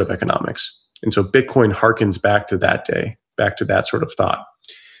 decentralized sort of economics. And so Bitcoin harkens back to that day, back to that sort of thought.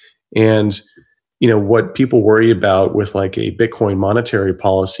 And what people worry about with like a Bitcoin monetary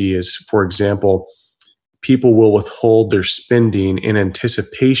policy is, for example, people will withhold their spending in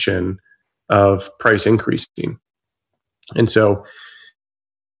anticipation of price increasing. And so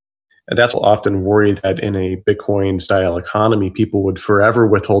that's often worried that in a Bitcoin style economy, people would forever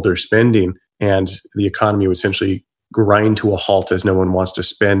withhold their spending and the economy would essentially grind to a halt as no one wants to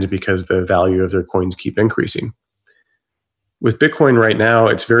spend because the value of their coins keep increasing. With Bitcoin right now,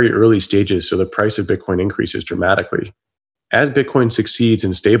 it's very early stages, so the price of Bitcoin increases dramatically. As Bitcoin succeeds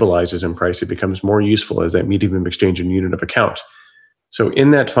and stabilizes in price, it becomes more useful as that medium of exchange and unit of account. So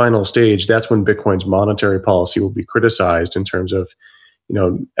in that final stage, that's when Bitcoin's monetary policy will be criticized in terms of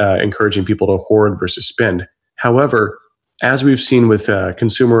encouraging people to hoard versus spend. However, as we've seen with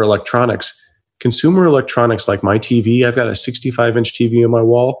consumer electronics like my TV, I've got a 65-inch TV on my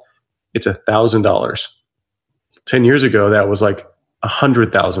wall. It's $1,000. 10 years ago, that was like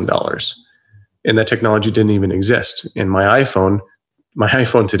 $100,000. And that technology didn't even exist. And my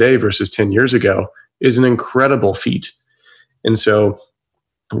iPhone today versus 10 years ago is an incredible feat. And so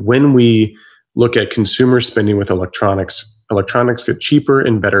when we look at consumer spending with electronics get cheaper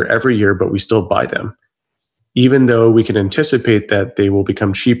and better every year, but we still buy them. Even though we can anticipate that they will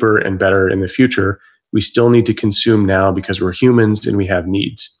become cheaper and better in the future, we still need to consume now because we're humans and we have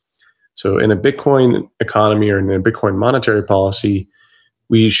needs. So in a Bitcoin economy or in a Bitcoin monetary policy,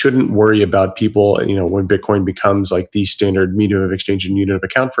 we shouldn't worry about people, when Bitcoin becomes like the standard medium of exchange and unit of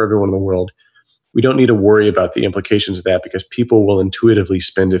account for everyone in the world. We don't need to worry about the implications of that because people will intuitively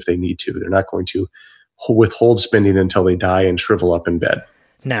spend if they need to. They're not going to withhold spending until they die and shrivel up in bed.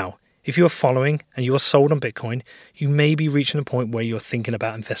 Now, if you are following and you are sold on Bitcoin, you may be reaching a point where you are thinking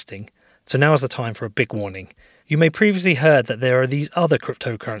about investing. So now is the time for a big warning. You may previously heard that there are these other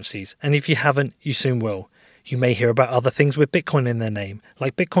cryptocurrencies, and if you haven't, you soon will. You may hear about other things with Bitcoin in their name,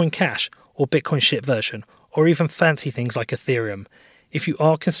 like Bitcoin Cash or Bitcoin Shit version, or even fancy things like Ethereum. If you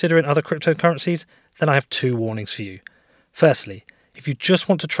are considering other cryptocurrencies, then I have two warnings for you. Firstly, if you just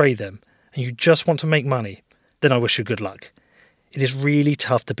want to trade them and you just want to make money, then I wish you good luck. It is really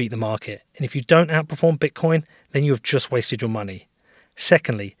tough to beat the market, and if you don't outperform Bitcoin, then you have just wasted your money.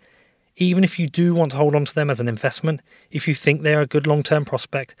 Secondly, even if you do want to hold on to them as an investment, if you think they are a good long-term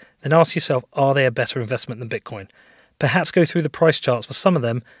prospect, then ask yourself, are they a better investment than Bitcoin? Perhaps go through the price charts for some of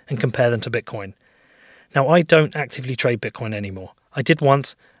them and compare them to Bitcoin. Now, I don't actively trade Bitcoin anymore. I did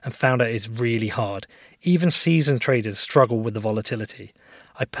once and found out it's really hard. Even seasoned traders struggle with the volatility.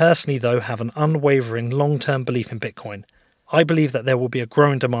 I personally, though, have an unwavering long-term belief in Bitcoin. I believe that there will be a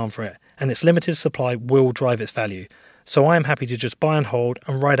growing demand for it, and its limited supply will drive its value. So I am happy to just buy and hold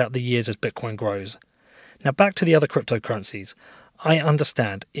and ride out the years as Bitcoin grows. Now back to the other cryptocurrencies. I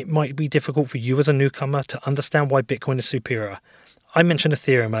understand it might be difficult for you as a newcomer to understand why Bitcoin is superior. I mentioned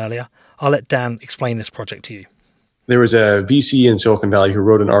Ethereum earlier. I'll let Dan explain this project to you. There was a VC in Silicon Valley who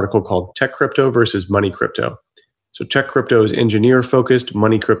wrote an article called Tech Crypto versus Money Crypto. So tech crypto is engineer focused.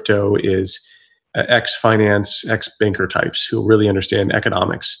 Money crypto is ex-finance, ex-banker types who really understand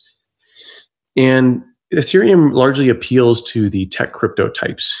economics. And Ethereum largely appeals to the tech crypto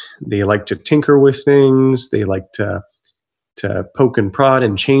types. They like to tinker with things. They like to poke and prod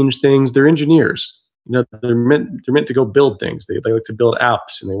and change things. They're engineers. You know, they're meant to go build things. They like to build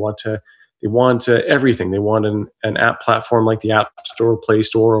apps, and they want everything. They want an app platform like the App Store, Play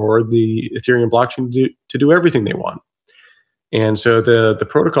Store, or the Ethereum blockchain to do everything they want. And so the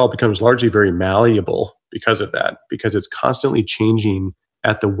protocol becomes largely very malleable because of that, because it's constantly changing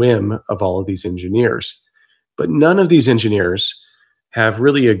at the whim of all of these engineers. But none of these engineers have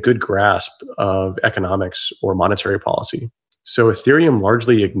really a good grasp of economics or monetary policy. So Ethereum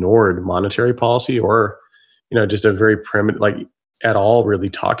largely ignored monetary policy, or, just a very primitive, like at all really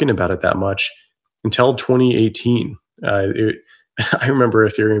talking about it that much until 2018. I remember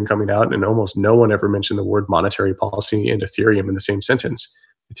Ethereum coming out and almost no one ever mentioned the word monetary policy and Ethereum in the same sentence.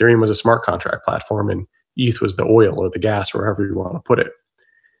 Ethereum was a smart contract platform and ETH was the oil or the gas, or however you want to put it.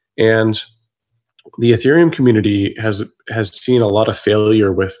 And the Ethereum community has seen a lot of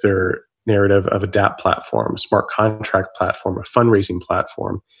failure with their narrative of a dApp platform, a smart contract platform, a fundraising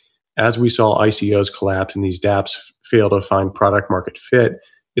platform. As we saw ICOs collapse and these dApps fail to find product market fit,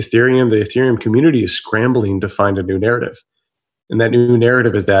 the Ethereum community is scrambling to find a new narrative. And that new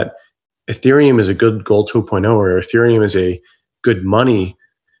narrative is that Ethereum is a good gold 2.0, or Ethereum is a good money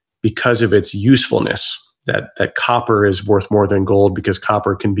because of its usefulness, that copper is worth more than gold because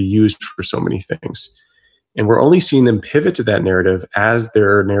copper can be used for so many things. And we're only seeing them pivot to that narrative as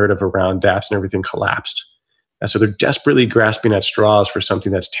their narrative around dApps and everything collapsed. And so they're desperately grasping at straws for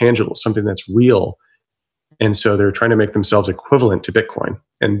something that's tangible, something that's real. And so they're trying to make themselves equivalent to Bitcoin.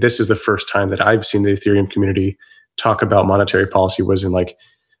 And this is the first time that I've seen the Ethereum community talk about monetary policy was in like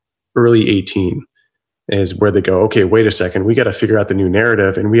early 18, is where they go, okay, wait a second, we got to figure out the new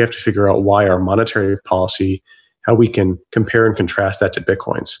narrative, and we have to figure out why our monetary policy, how we can compare and contrast that to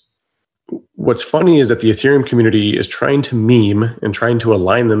Bitcoin's. What's funny is that the Ethereum community is trying to meme and trying to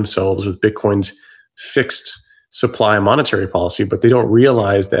align themselves with Bitcoin's fixed supply monetary policy, but they don't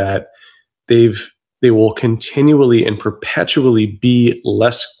realize that they will continually and perpetually be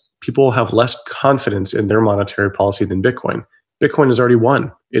less, people have less confidence in their monetary policy than Bitcoin. Bitcoin has already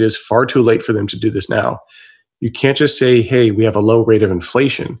won. It is far too late for them to do this now. You can't just say, hey, we have a low rate of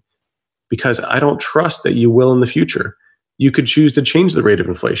inflation, because I don't trust that you will in the future. You could choose to change the rate of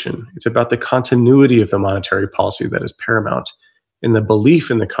inflation. It's about the continuity of the monetary policy that is paramount, and the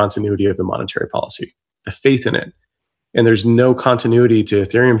belief in the continuity of the monetary policy, the faith in it. And there's no continuity to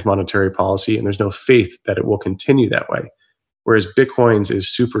Ethereum's monetary policy, and there's no faith that it will continue that way. Whereas Bitcoin's is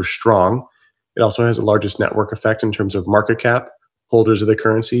super strong. It also has the largest network effect in terms of market cap, holders of the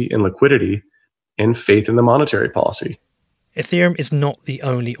currency, and liquidity, and faith in the monetary policy. Ethereum is not the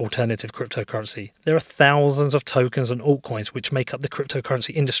only alternative cryptocurrency. There are thousands of tokens and altcoins which make up the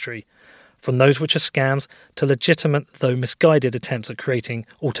cryptocurrency industry, from those which are scams to legitimate though misguided attempts at creating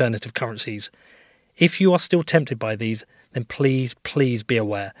alternative currencies. If you are still tempted by these, then please be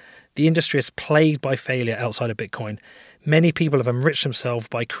aware. The industry is plagued by failure outside of Bitcoin. Many people have enriched themselves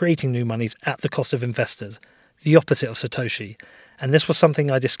by creating new monies at the cost of investors, the opposite of Satoshi. And this was something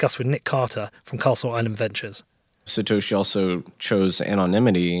I discussed with Nick Carter from Castle Island Ventures. Satoshi also chose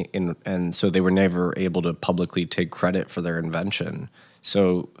anonymity, and so they were never able to publicly take credit for their invention.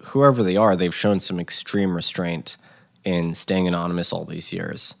 So whoever they are, they've shown some extreme restraint in staying anonymous all these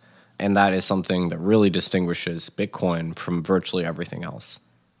years. And that is something that really distinguishes Bitcoin from virtually everything else.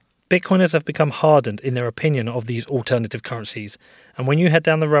 Bitcoiners have become hardened in their opinion of these alternative currencies, and when you head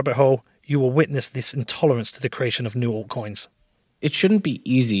down the rabbit hole, you will witness this intolerance to the creation of new altcoins. It shouldn't be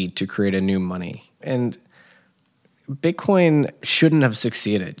easy to create a new money. And Bitcoin shouldn't have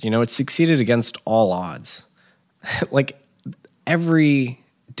succeeded. It succeeded against all odds. Like every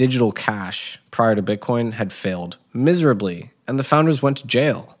digital cash prior to Bitcoin had failed miserably, and the founders went to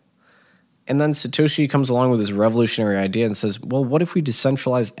jail. And then Satoshi comes along with this revolutionary idea and says, well, what if we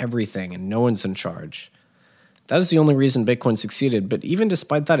decentralize everything and no one's in charge? That is the only reason Bitcoin succeeded. But even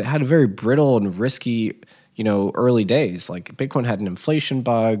despite that, it had a very brittle and risky, early days. Like Bitcoin had an inflation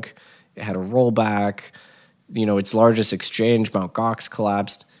bug, it had a rollback, its largest exchange, Mt. Gox,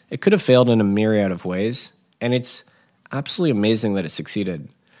 collapsed. It could have failed in a myriad of ways, and it's absolutely amazing that it succeeded.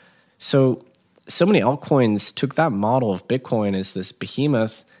 So many altcoins took that model of Bitcoin as this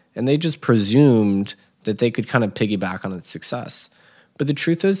behemoth, and they just presumed that they could kind of piggyback on its success. But the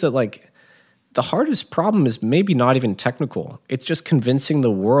truth is that the hardest problem is maybe not even technical. It's just convincing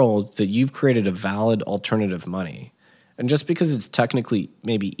the world that you've created a valid alternative money. And just because it's technically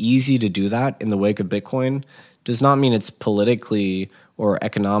maybe easy to do that in the wake of Bitcoin does not mean it's politically or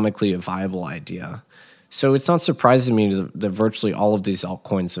economically a viable idea. So it's not surprising to me that virtually all of these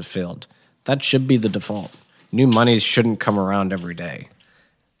altcoins have failed. That should be the default. New monies shouldn't come around every day.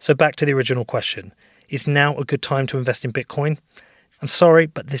 So back to the original question. Is now a good time to invest in Bitcoin? I'm sorry,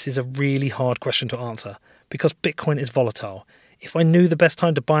 but this is a really hard question to answer because Bitcoin is volatile. If I knew the best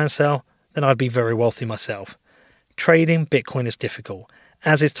time to buy and sell, then I'd be very wealthy myself. Trading Bitcoin is difficult,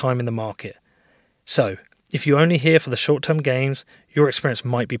 as is time in the market. So, if you're only here for the short-term gains, your experience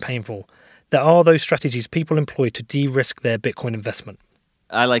might be painful. There are those strategies people employ to de-risk their Bitcoin investment.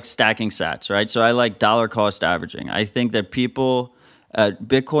 I like stacking sats, right? So I like dollar cost averaging. I think that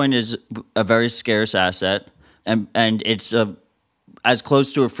Bitcoin is a very scarce asset, and it's as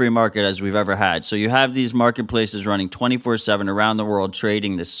close to a free market as we've ever had. So you have these marketplaces running 24/7 around the world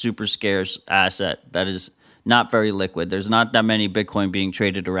trading this super scarce asset that is not very liquid. There's not that many Bitcoin being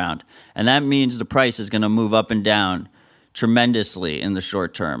traded around. And that means the price is going to move up and down tremendously in the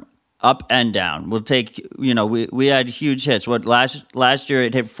short term. Up and down. We'll take, we had huge hits. Last year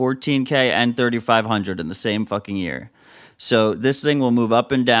it hit 14K and 3,500 in the same fucking year. So this thing will move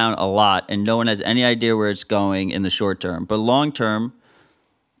up and down a lot, and no one has any idea where it's going in the short term. But long term,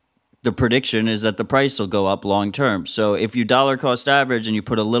 the prediction is that the price will go up long term. So if you dollar cost average and you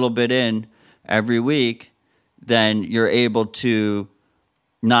put a little bit in every week, then you're able to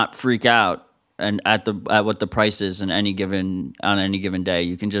not freak out and at what the price is on any given day.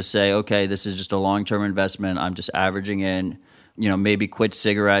 You can just say, okay, this is just a long-term investment. I'm just averaging in, maybe quit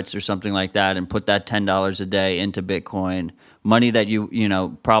cigarettes or something like that and put that $10 a day into Bitcoin, money that you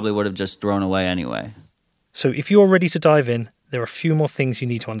probably would have just thrown away anyway. So if you're ready to dive in, there are a few more things you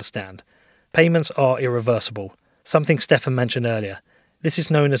need to understand. Payments are irreversible, something Stefan mentioned earlier. This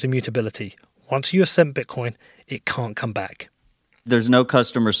is known as immutability. Once you have sent Bitcoin, it can't come back. There's no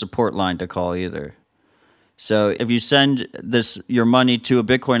customer support line to call either. So if you send your money to a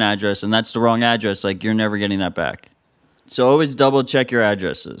Bitcoin address and that's the wrong address, you're never getting that back. So always double check your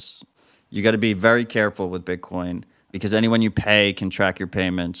addresses. You got to be very careful with Bitcoin because anyone you pay can track your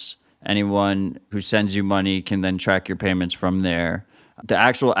payments. Anyone who sends you money can then track your payments from there. The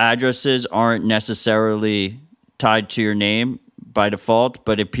actual addresses aren't necessarily tied to your name by default,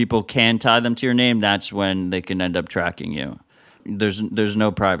 but if people can tie them to your name, that's when they can end up tracking you. There's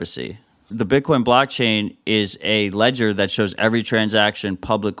no privacy. The Bitcoin blockchain is a ledger that shows every transaction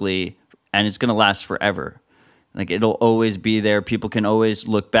publicly, and it's going to last forever. It'll always be there. People can always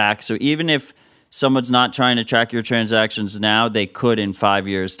look back. So even if someone's not trying to track your transactions now, they could in 5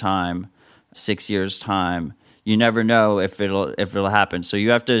 years' time, 6 years' time. You never know if it'll happen. So you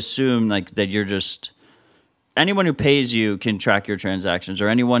have to assume that you're just anyone who pays you can track your transactions, or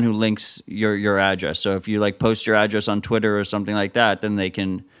anyone who links your address. So if you post your address on Twitter or something like that, then they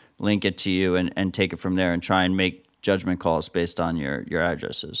can link it to you and take it from there and try and make judgment calls based on your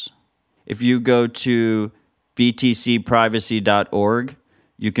addresses. If you go to btcprivacy.org,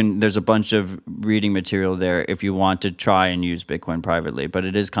 there's a bunch of reading material there if you want to try and use Bitcoin privately, but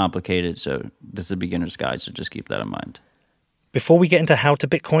it is complicated. So this is a beginner's guide. So just keep that in mind. Before we get into how to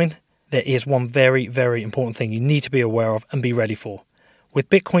Bitcoin, there is one very, very important thing you need to be aware of and be ready for. With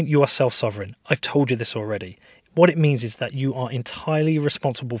Bitcoin, you are self-sovereign. I've told you this already. What it means is that you are entirely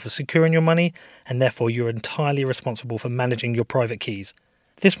responsible for securing your money, and therefore you're entirely responsible for managing your private keys.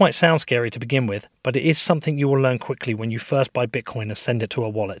 This might sound scary to begin with, but it is something you will learn quickly when you first buy Bitcoin and send it to a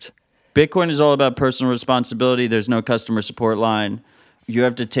wallet. Bitcoin is all about personal responsibility. There's no customer support line. You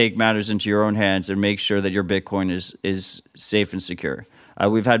have to take matters into your own hands and make sure that your Bitcoin is safe and secure.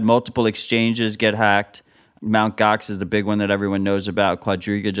 We've had multiple exchanges get hacked. Mt. Gox is the big one that everyone knows about.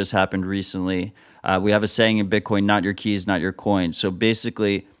 Quadriga just happened recently. We have a saying in Bitcoin, not your keys, not your coins. So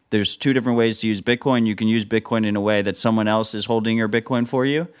basically, There's two different ways to use Bitcoin. You can use Bitcoin in a way that someone else is holding your Bitcoin for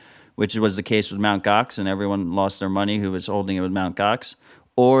you, which was the case with Mt. Gox, and everyone lost their money who was holding it with Mt. Gox.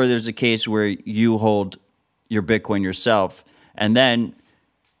 Or there's a case where you hold your Bitcoin yourself, and then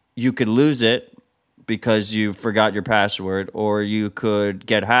you could lose it because you forgot your password, or you could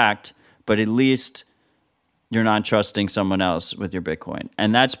get hacked, but at least you're not trusting someone else with your Bitcoin.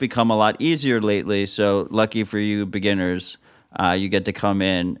 And that's become a lot easier lately, so lucky for you beginners, you get to come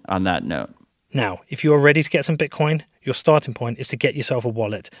in on that note. Now, if you are ready to get some Bitcoin, your starting point is to get yourself a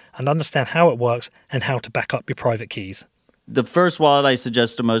wallet and understand how it works and how to back up your private keys. The first wallet I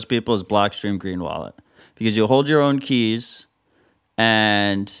suggest to most people is Blockstream Green Wallet, because you hold your own keys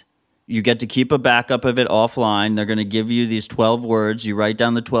and you get to keep a backup of it offline. They're going to give you these 12 words. You write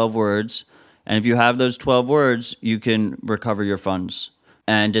down the 12 words, and if you have those 12 words, you can recover your funds.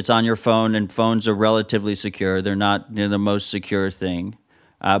 And it's on your phone, and phones are relatively secure. They're not the most secure thing.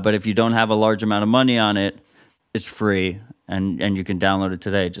 But if you don't have a large amount of money on it, it's free, and you can download it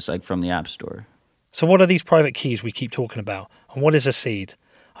today, just like from the App Store. So what are these private keys we keep talking about, and what is a seed?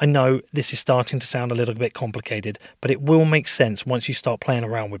 I know this is starting to sound a little bit complicated, but it will make sense once you start playing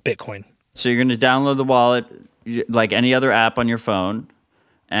around with Bitcoin. So you're going to download the wallet like any other app on your phone,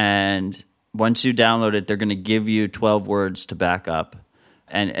 and once you download it, they're going to give you 12 words to back up.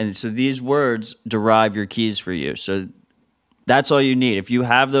 And so these words derive your keys for you. So that's all you need. If you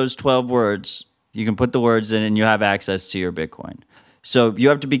have those 12 words, you can put the words in and you have access to your Bitcoin. So you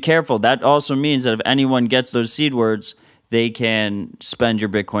have to be careful. That also means that if anyone gets those seed words, they can spend your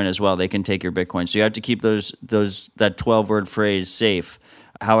Bitcoin as well. They can take your Bitcoin. So you have to keep that 12-word phrase safe,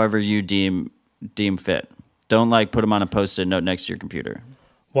 however you deem fit. Don't put them on a Post-it note next to your computer.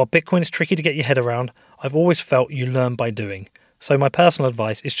 While Bitcoin is tricky to get your head around, I've always felt you learn by doing. So my personal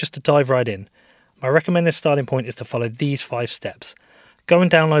advice is just to dive right in. My recommended starting point is to follow these 5 steps. Go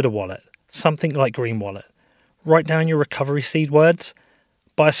and download a wallet, something like Green Wallet. Write down your recovery seed words.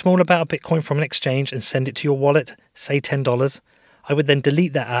 Buy a small amount of Bitcoin from an exchange and send it to your wallet, say $10. I would then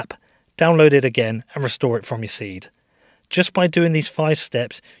delete that app, download it again, and restore it from your seed. Just by doing these 5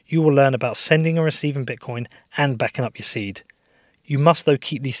 steps, you will learn about sending and receiving Bitcoin and backing up your seed. You must, though,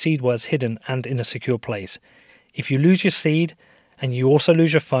 keep these seed words hidden and in a secure place. If you lose your seed and you also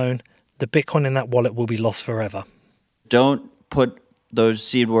lose your phone, the Bitcoin in that wallet will be lost forever. Don't put those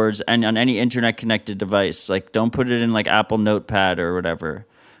seed words on any internet-connected device. Don't put it in Apple Notepad or whatever.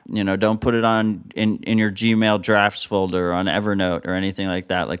 Don't put it in your Gmail drafts folder or on Evernote or anything like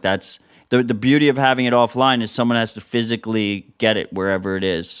that. That's the beauty of having it offline is someone has to physically get it wherever it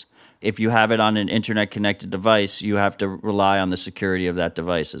is. If you have it on an internet-connected device, you have to rely on the security of that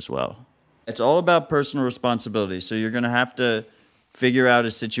device as well. It's all about personal responsibility. So you're going to have to figure out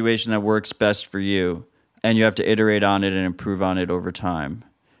a situation that works best for you, and you have to iterate on it and improve on it over time.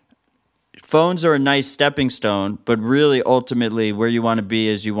 Phones are a nice stepping stone, but really ultimately where you want to be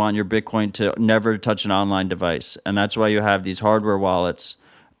is you want your Bitcoin to never touch an online device. And that's why you have these hardware wallets.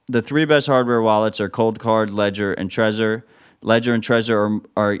 The 3 best hardware wallets are Cold Card, Ledger, and Trezor. Ledger and Trezor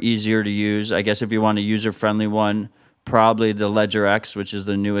are easier to use. I guess if you want a user-friendly one, probably the Ledger X, which is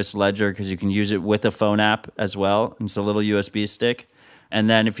the newest Ledger, because you can use it with a phone app as well. It's a little USB stick. And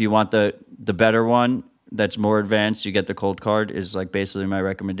then if you want the better one that's more advanced, you get the Cold Card, is basically my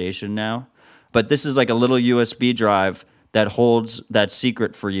recommendation now. But this is a little USB drive that holds that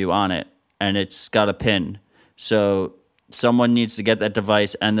secret for you on it, and it's got a pin. So someone needs to get that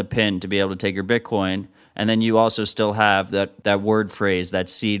device and the pin to be able to take your Bitcoin. And then you also still have that word phrase, that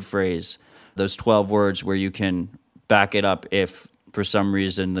seed phrase, those 12 words where you can back it up if for some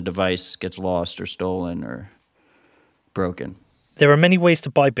reason the device gets lost or stolen or broken. There are many ways to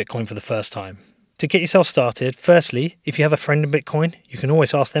buy Bitcoin for the first time. To get yourself started, firstly, if you have a friend in Bitcoin, you can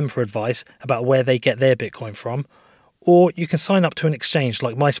always ask them for advice about where they get their Bitcoin from, or you can sign up to an exchange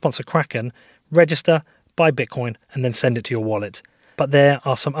like my sponsor Kraken, register, buy Bitcoin, and then send it to your wallet. But there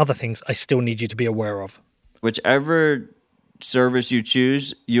are some other things I still need you to be aware of. Whichever service you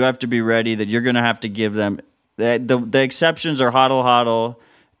choose, you have to be ready that you're going to have to give them. The exceptions are HODL HODL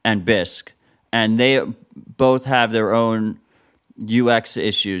and BISC, and they both have their own UX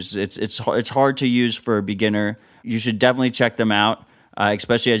issues. It's hard to use for a beginner. You should definitely check them out,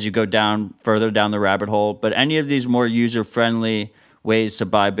 especially as you go further down the rabbit hole. But any of these more user-friendly ways to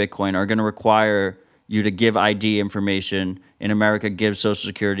buy Bitcoin are going to require you to give ID information. In America, give Social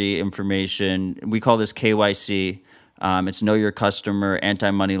Security information. We call this KYC. It's Know Your Customer,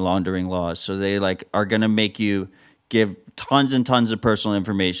 anti-money laundering laws. So they are going to make you give tons and tons of personal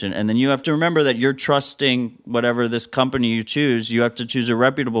information. And then you have to remember that you're trusting whatever this company you choose. You have to choose a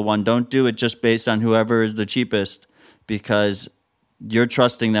reputable one. Don't do it just based on whoever is the cheapest, because you're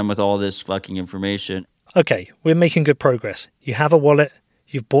trusting them with all this fucking information. Okay, we're making good progress. You have a wallet,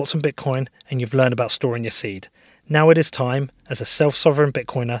 you've bought some Bitcoin, and you've learned about storing your seed. Now it is time, as a self-sovereign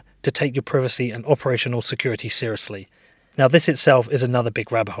Bitcoiner, to take your privacy and operational security seriously. Now this itself is another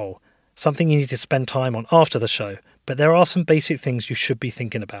big rabbit hole, something you need to spend time on after the show, but there are some basic things you should be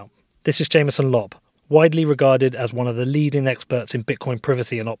thinking about. This is Jameson Lobb, widely regarded as one of the leading experts in Bitcoin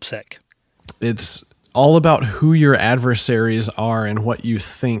privacy and OPSEC. It's all about who your adversaries are and what you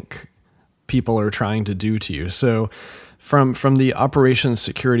think people are trying to do to you. So from the operations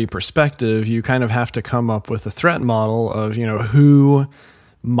security perspective, you kind of have to come up with a threat model of, who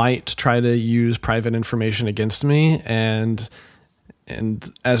might try to use private information against me, and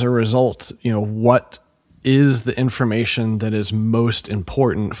as a result, what is the information that is most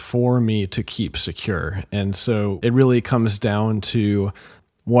important for me to keep secure. And so it really comes down to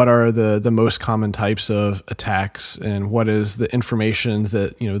what are the most common types of attacks, and what is the information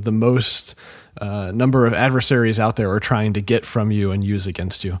that the most number of adversaries out there are trying to get from you and use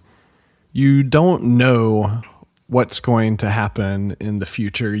against you. You don't know what's going to happen in the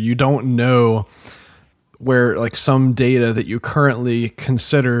future. You don't know where some data that you currently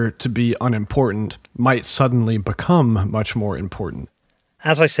consider to be unimportant might suddenly become much more important.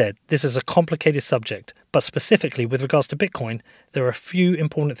 As I said, this is a complicated subject, but specifically with regards to Bitcoin, there are a few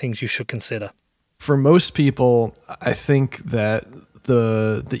important things you should consider. For most people, I think that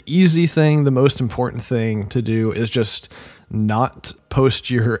the easy thing, the most important thing to do is just not post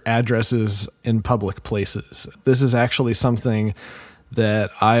your addresses in public places. This is actually something that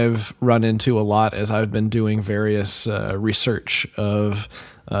I've run into a lot as I've been doing various research of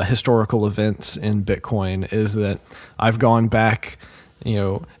historical events in Bitcoin, is that I've gone back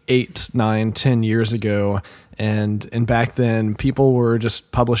 8, 9, 10 years ago. And back then, people were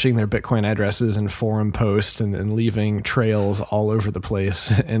just publishing their Bitcoin addresses in forum posts and leaving trails all over the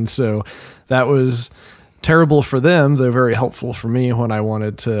place. And so that was terrible for them, though very helpful for me when I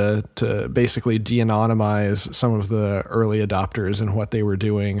wanted to basically de-anonymize some of the early adopters and what they were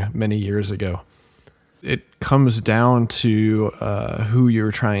doing many years ago. It comes down to who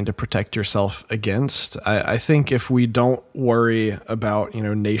you're trying to protect yourself against. I think if we don't worry about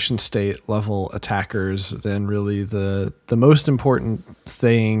nation state level attackers, then really the most important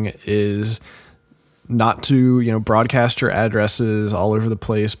thing is not to broadcast your addresses all over the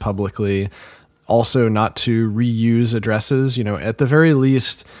place publicly. Also, not to reuse addresses. At the very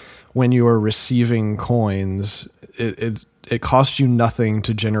least, when you are receiving coins, it costs you nothing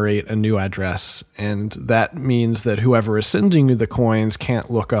to generate a new address. And that means that whoever is sending you the coins can't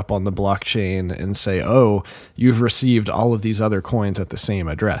look up on the blockchain and say, oh, you've received all of these other coins at the same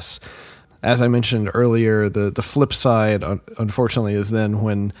address. As I mentioned earlier, the flip side, unfortunately, is then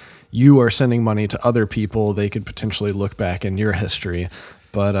when you are sending money to other people, they could potentially look back in your history.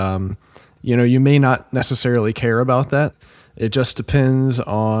 But, you may not necessarily care about that. It just depends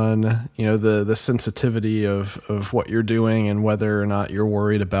on, the sensitivity of what you're doing and whether or not you're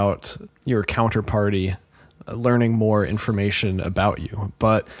worried about your counterparty learning more information about you.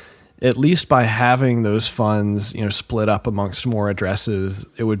 But at least by having those funds, split up amongst more addresses,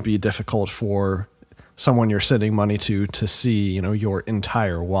 it would be difficult for someone you're sending money to see, your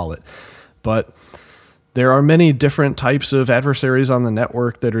entire wallet. But there are many different types of adversaries on the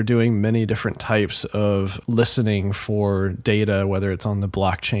network that are doing many different types of listening for data, whether it's on the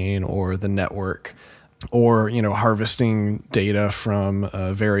blockchain or the network, or harvesting data from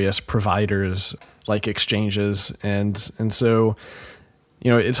various providers like exchanges, and so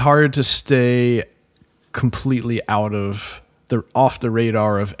it's hard to stay completely off the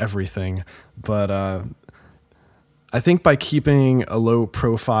radar of everything. But I think by keeping a low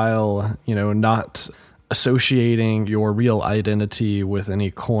profile, not associating your real identity with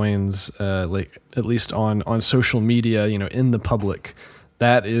any coins, at least on social media, in the public,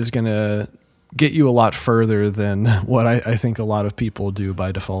 that is going to get you a lot further than what I think a lot of people do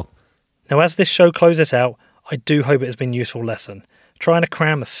by default. Now, as this show closes out, I do hope it has been a useful lesson. Trying to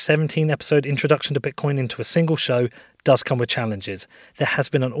cram a 17-episode introduction to Bitcoin into a single show does come with challenges. There has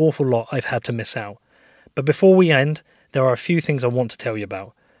been an awful lot I've had to miss out. But before we end, there are a few things I want to tell you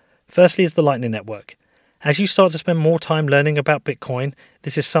about. Firstly is the Lightning Network. As you start to spend more time learning about Bitcoin,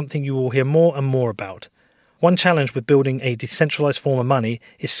 this is something you will hear more and more about. One challenge with building a decentralized form of money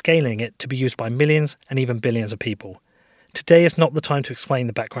is scaling it to be used by millions and even billions of people. Today is not the time to explain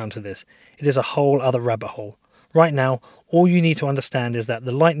the background to this. It is a whole other rabbit hole. Right now, all you need to understand is that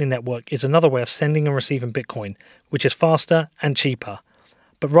the Lightning Network is another way of sending and receiving Bitcoin, which is faster and cheaper.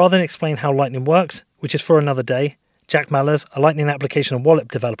 But rather than explain how Lightning works, which is for another day, Jack Mallers, a Lightning application and wallet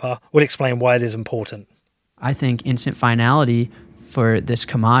developer, will explain why it is important. I think instant finality for this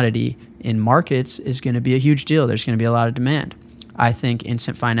commodity in markets is going to be a huge deal. There's going to be a lot of demand. I think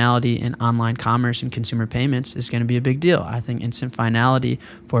instant finality in online commerce and consumer payments is going to be a big deal. I think instant finality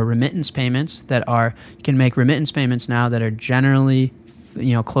for remittance payments you can make remittance payments now that are generally,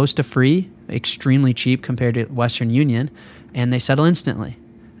 close to free, extremely cheap compared to Western Union, and they settle instantly,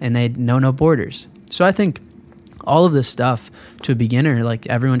 and they know no borders. So I think all of this stuff, to a beginner, like,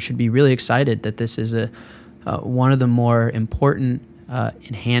 everyone should be really excited that this is one of the more important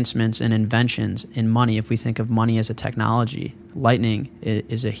enhancements and inventions in money. If we think of money as a technology, Lightning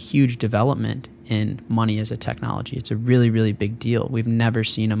is a huge development in money as a technology. It's a really, really big deal. We've never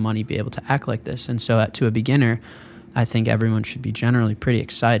seen a money be able to act like this. And so to a beginner, I think everyone should be generally pretty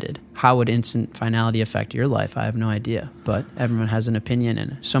excited. How would instant finality affect your life? I have no idea, but everyone has an opinion,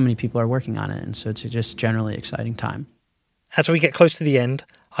 and so many people are working on it. And so it's just generally exciting time. As we get close to the end,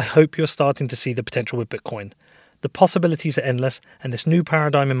 I hope you're starting to see the potential with Bitcoin. The possibilities are endless, and this new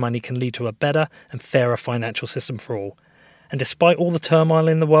paradigm in money can lead to a better and fairer financial system for all. And despite all the turmoil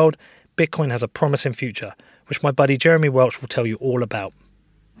in the world, Bitcoin has a promising future, which my buddy Jeremy Welch will tell you all about.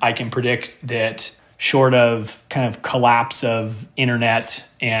 I can predict that short of kind of collapse of internet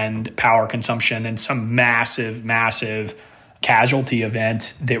and power consumption and some massive, massive casualty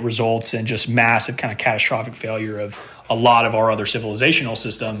event that results in just massive kind of catastrophic failure of a lot of our other civilizational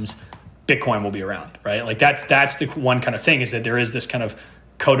systems, Bitcoin will be around, right? Like that's the one kind of thing, is that there is this kind of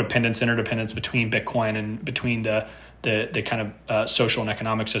codependence, interdependence between Bitcoin and between the kind of social and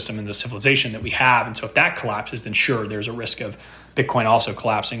economic system and the civilization that we have. And so if that collapses, then sure, there's a risk of Bitcoin also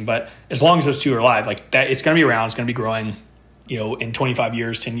collapsing. But as long as those two are alive, like that, it's going to be around, it's going to be growing, in 25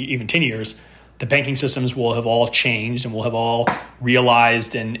 years, even 10 years, the banking systems will have all changed and will have all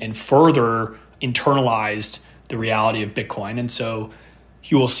realized and further internalized the reality of Bitcoin. And so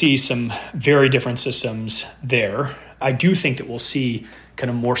you will see some very different systems there. I do think that we'll see kind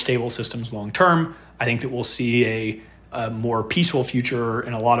of more stable systems long term. I think that we'll see a more peaceful future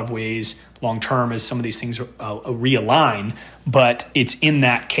in a lot of ways long term as some of these things realign. But it's in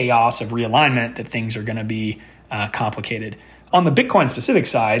that chaos of realignment that things are going to be complicated. On the Bitcoin specific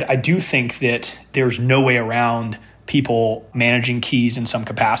side, I do think that there's no way around people managing keys in some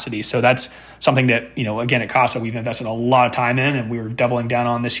capacity. So that's something that, again, at Casa, we've invested a lot of time in, and we're doubling down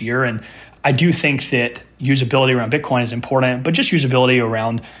on this year. And I do think that usability around Bitcoin is important, but just usability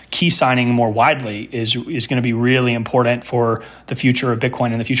around key signing more widely is going to be really important for the future of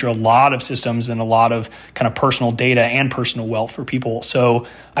Bitcoin and the future of a lot of systems and a lot of kind of personal data and personal wealth for people. So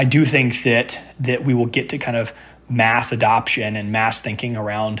I do think that we will get to kind of mass adoption and mass thinking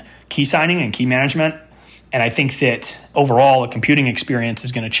around key signing and key management. And I think that overall, the computing experience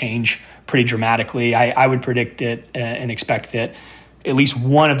is going to change pretty dramatically. I would predict it and expect that at least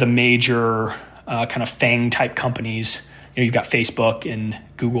one of the major kind of FANG type companies, you've got Facebook and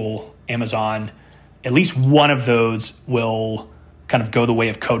Google, Amazon, at least one of those will kind of go the way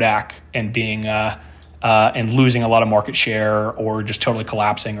of Kodak and being and losing a lot of market share or just totally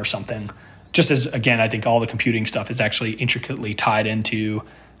collapsing or something. Just as, again, I think all the computing stuff is actually intricately tied into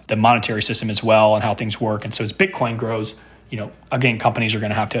the monetary system as well and how things work. And so as Bitcoin grows, again, companies are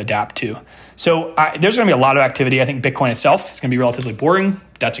going to have to adapt to. So there's going to be a lot of activity. I think Bitcoin itself is going to be relatively boring.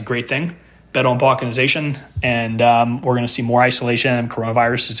 That's a great thing. Bet on balkanization, and we're going to see more isolation, and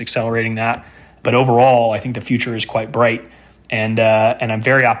coronavirus is accelerating that. But overall, I think the future is quite bright, and I'm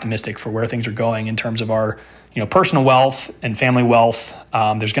very optimistic for where things are going in terms of our personal wealth and family wealth.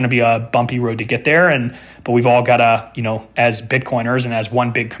 There's going to be a bumpy road to get there, but we've all got to, as Bitcoiners and as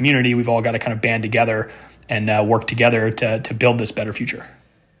one big community, we've all got to kind of band together and work together to build this better future.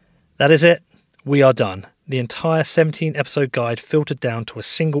 That is it. We are done. The entire 17-episode guide filtered down to a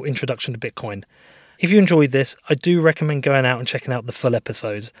single introduction to Bitcoin. If you enjoyed this, I do recommend going out and checking out the full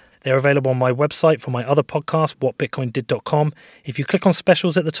episodes. They're available on my website for my other podcast, whatbitcoindid.com. If you click on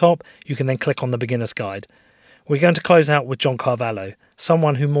specials at the top, you can then click on the beginner's guide. We're going to close out with John Carvalho,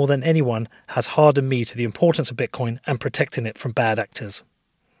 someone who more than anyone has hardened me to the importance of Bitcoin and protecting it from bad actors.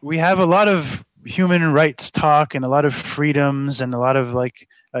 We have a lot of human rights talk and a lot of freedoms and a lot of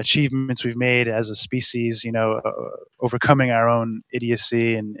achievements we've made as a species, overcoming our own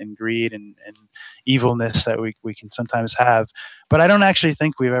idiocy and greed and evilness that we can sometimes have. But I don't actually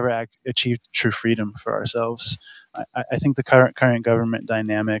think we've ever achieved true freedom for ourselves. I think the current government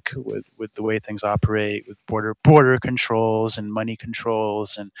dynamic with the way things operate, with border controls and money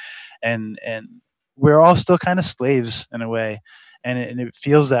controls, and we're all still kind of slaves in a way. And it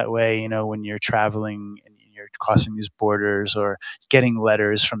feels that way, when you're traveling and you're crossing these borders or getting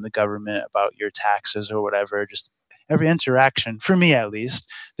letters from the government about your taxes or whatever. Just every interaction, for me at least,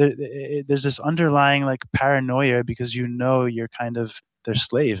 there's this underlying like paranoia, because you're kind of their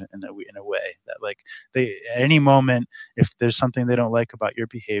slave in a way, that like they, at any moment, if there's something they don't like about your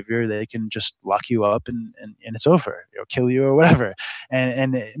behavior, they can just lock you up and it's over, or kill you or whatever.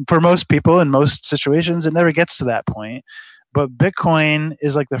 And for most people in most situations, it never gets to that point. But Bitcoin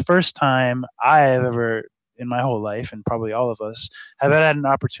is like the first time I have ever in my whole life, and probably all of us, have had an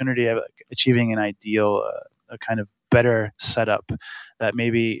opportunity of achieving an ideal, a kind of better setup that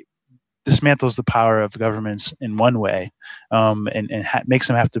maybe dismantles the power of governments in one way, and makes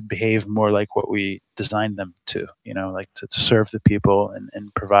them have to behave more like what we designed them to, like to serve the people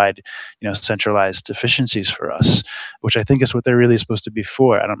and provide, centralized efficiencies for us, which I think is what they're really supposed to be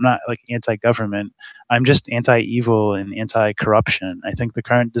for. And I'm not like anti-government. I'm just anti-evil and anti-corruption. I think the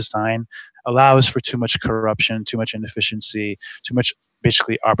current design allows for too much corruption, too much inefficiency, too much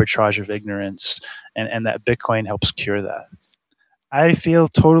basically arbitrage of ignorance, and that Bitcoin helps cure that. I feel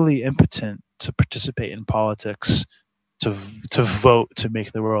totally impotent to participate in politics, to vote to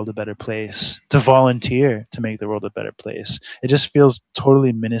make the world a better place, to volunteer to make the world a better place. It just feels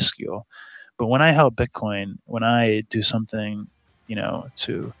totally minuscule. But when I help Bitcoin, when I do something,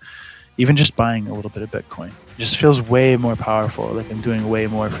 to even just buying a little bit of Bitcoin, it just feels way more powerful, like I'm doing way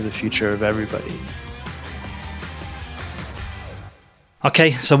more for the future of everybody.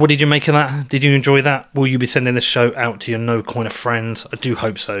 Okay, so what did you make of that? Did you enjoy that? Will you be sending this show out to your no-coiner friends? I do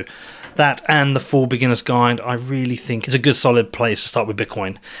hope so. That and the full beginner's guide, I really think is a good solid place to start with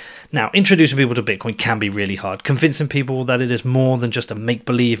Bitcoin. Now, introducing people to Bitcoin can be really hard. Convincing people that it is more than just a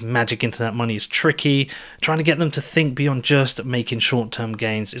make-believe magic internet money is tricky. Trying to get them to think beyond just making short-term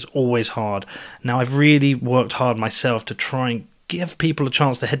gains is always hard. Now, I've really worked hard myself to try and give people a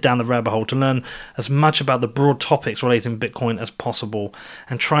chance to head down the rabbit hole, to learn as much about the broad topics relating to Bitcoin as possible,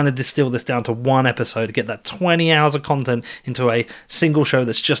 and trying to distill this down to one episode to get that 20 hours of content into a single show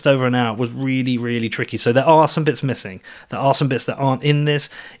that's just over an hour was really, really tricky. So there are some bits missing. There are some bits that aren't in this.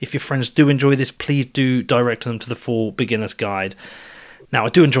 If your friends do enjoy this, please do direct them to the full beginner's guide. Now, I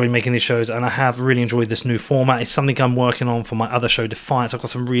do enjoy making these shows, and I have really enjoyed this new format. It's something I'm working on for my other show, Defiance. I've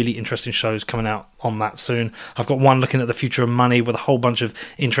got some really interesting shows coming out on that soon. I've got one looking at the future of money with a whole bunch of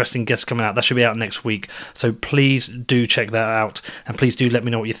interesting guests coming out. That should be out next week. So please do check that out, and please do let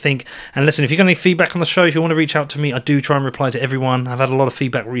me know what you think. And listen, if you've got any feedback on the show, if you want to reach out to me, I do try and reply to everyone. I've had a lot of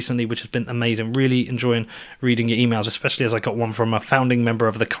feedback recently, which has been amazing. Really enjoying reading your emails, especially as I got one from a founding member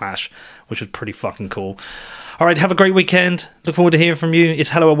of The Clash, which was pretty fucking cool. All right, have a great weekend. Look forward to hearing from you. It's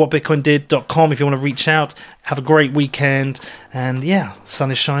hello@whatbitcoindid.com if you want to reach out. Have a great weekend. And yeah, sun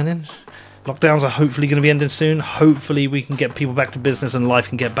is shining. Lockdowns are hopefully going to be ending soon. Hopefully we can get people back to business and life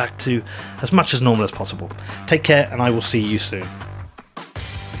can get back to as much as normal as possible. Take care, and I will see you soon.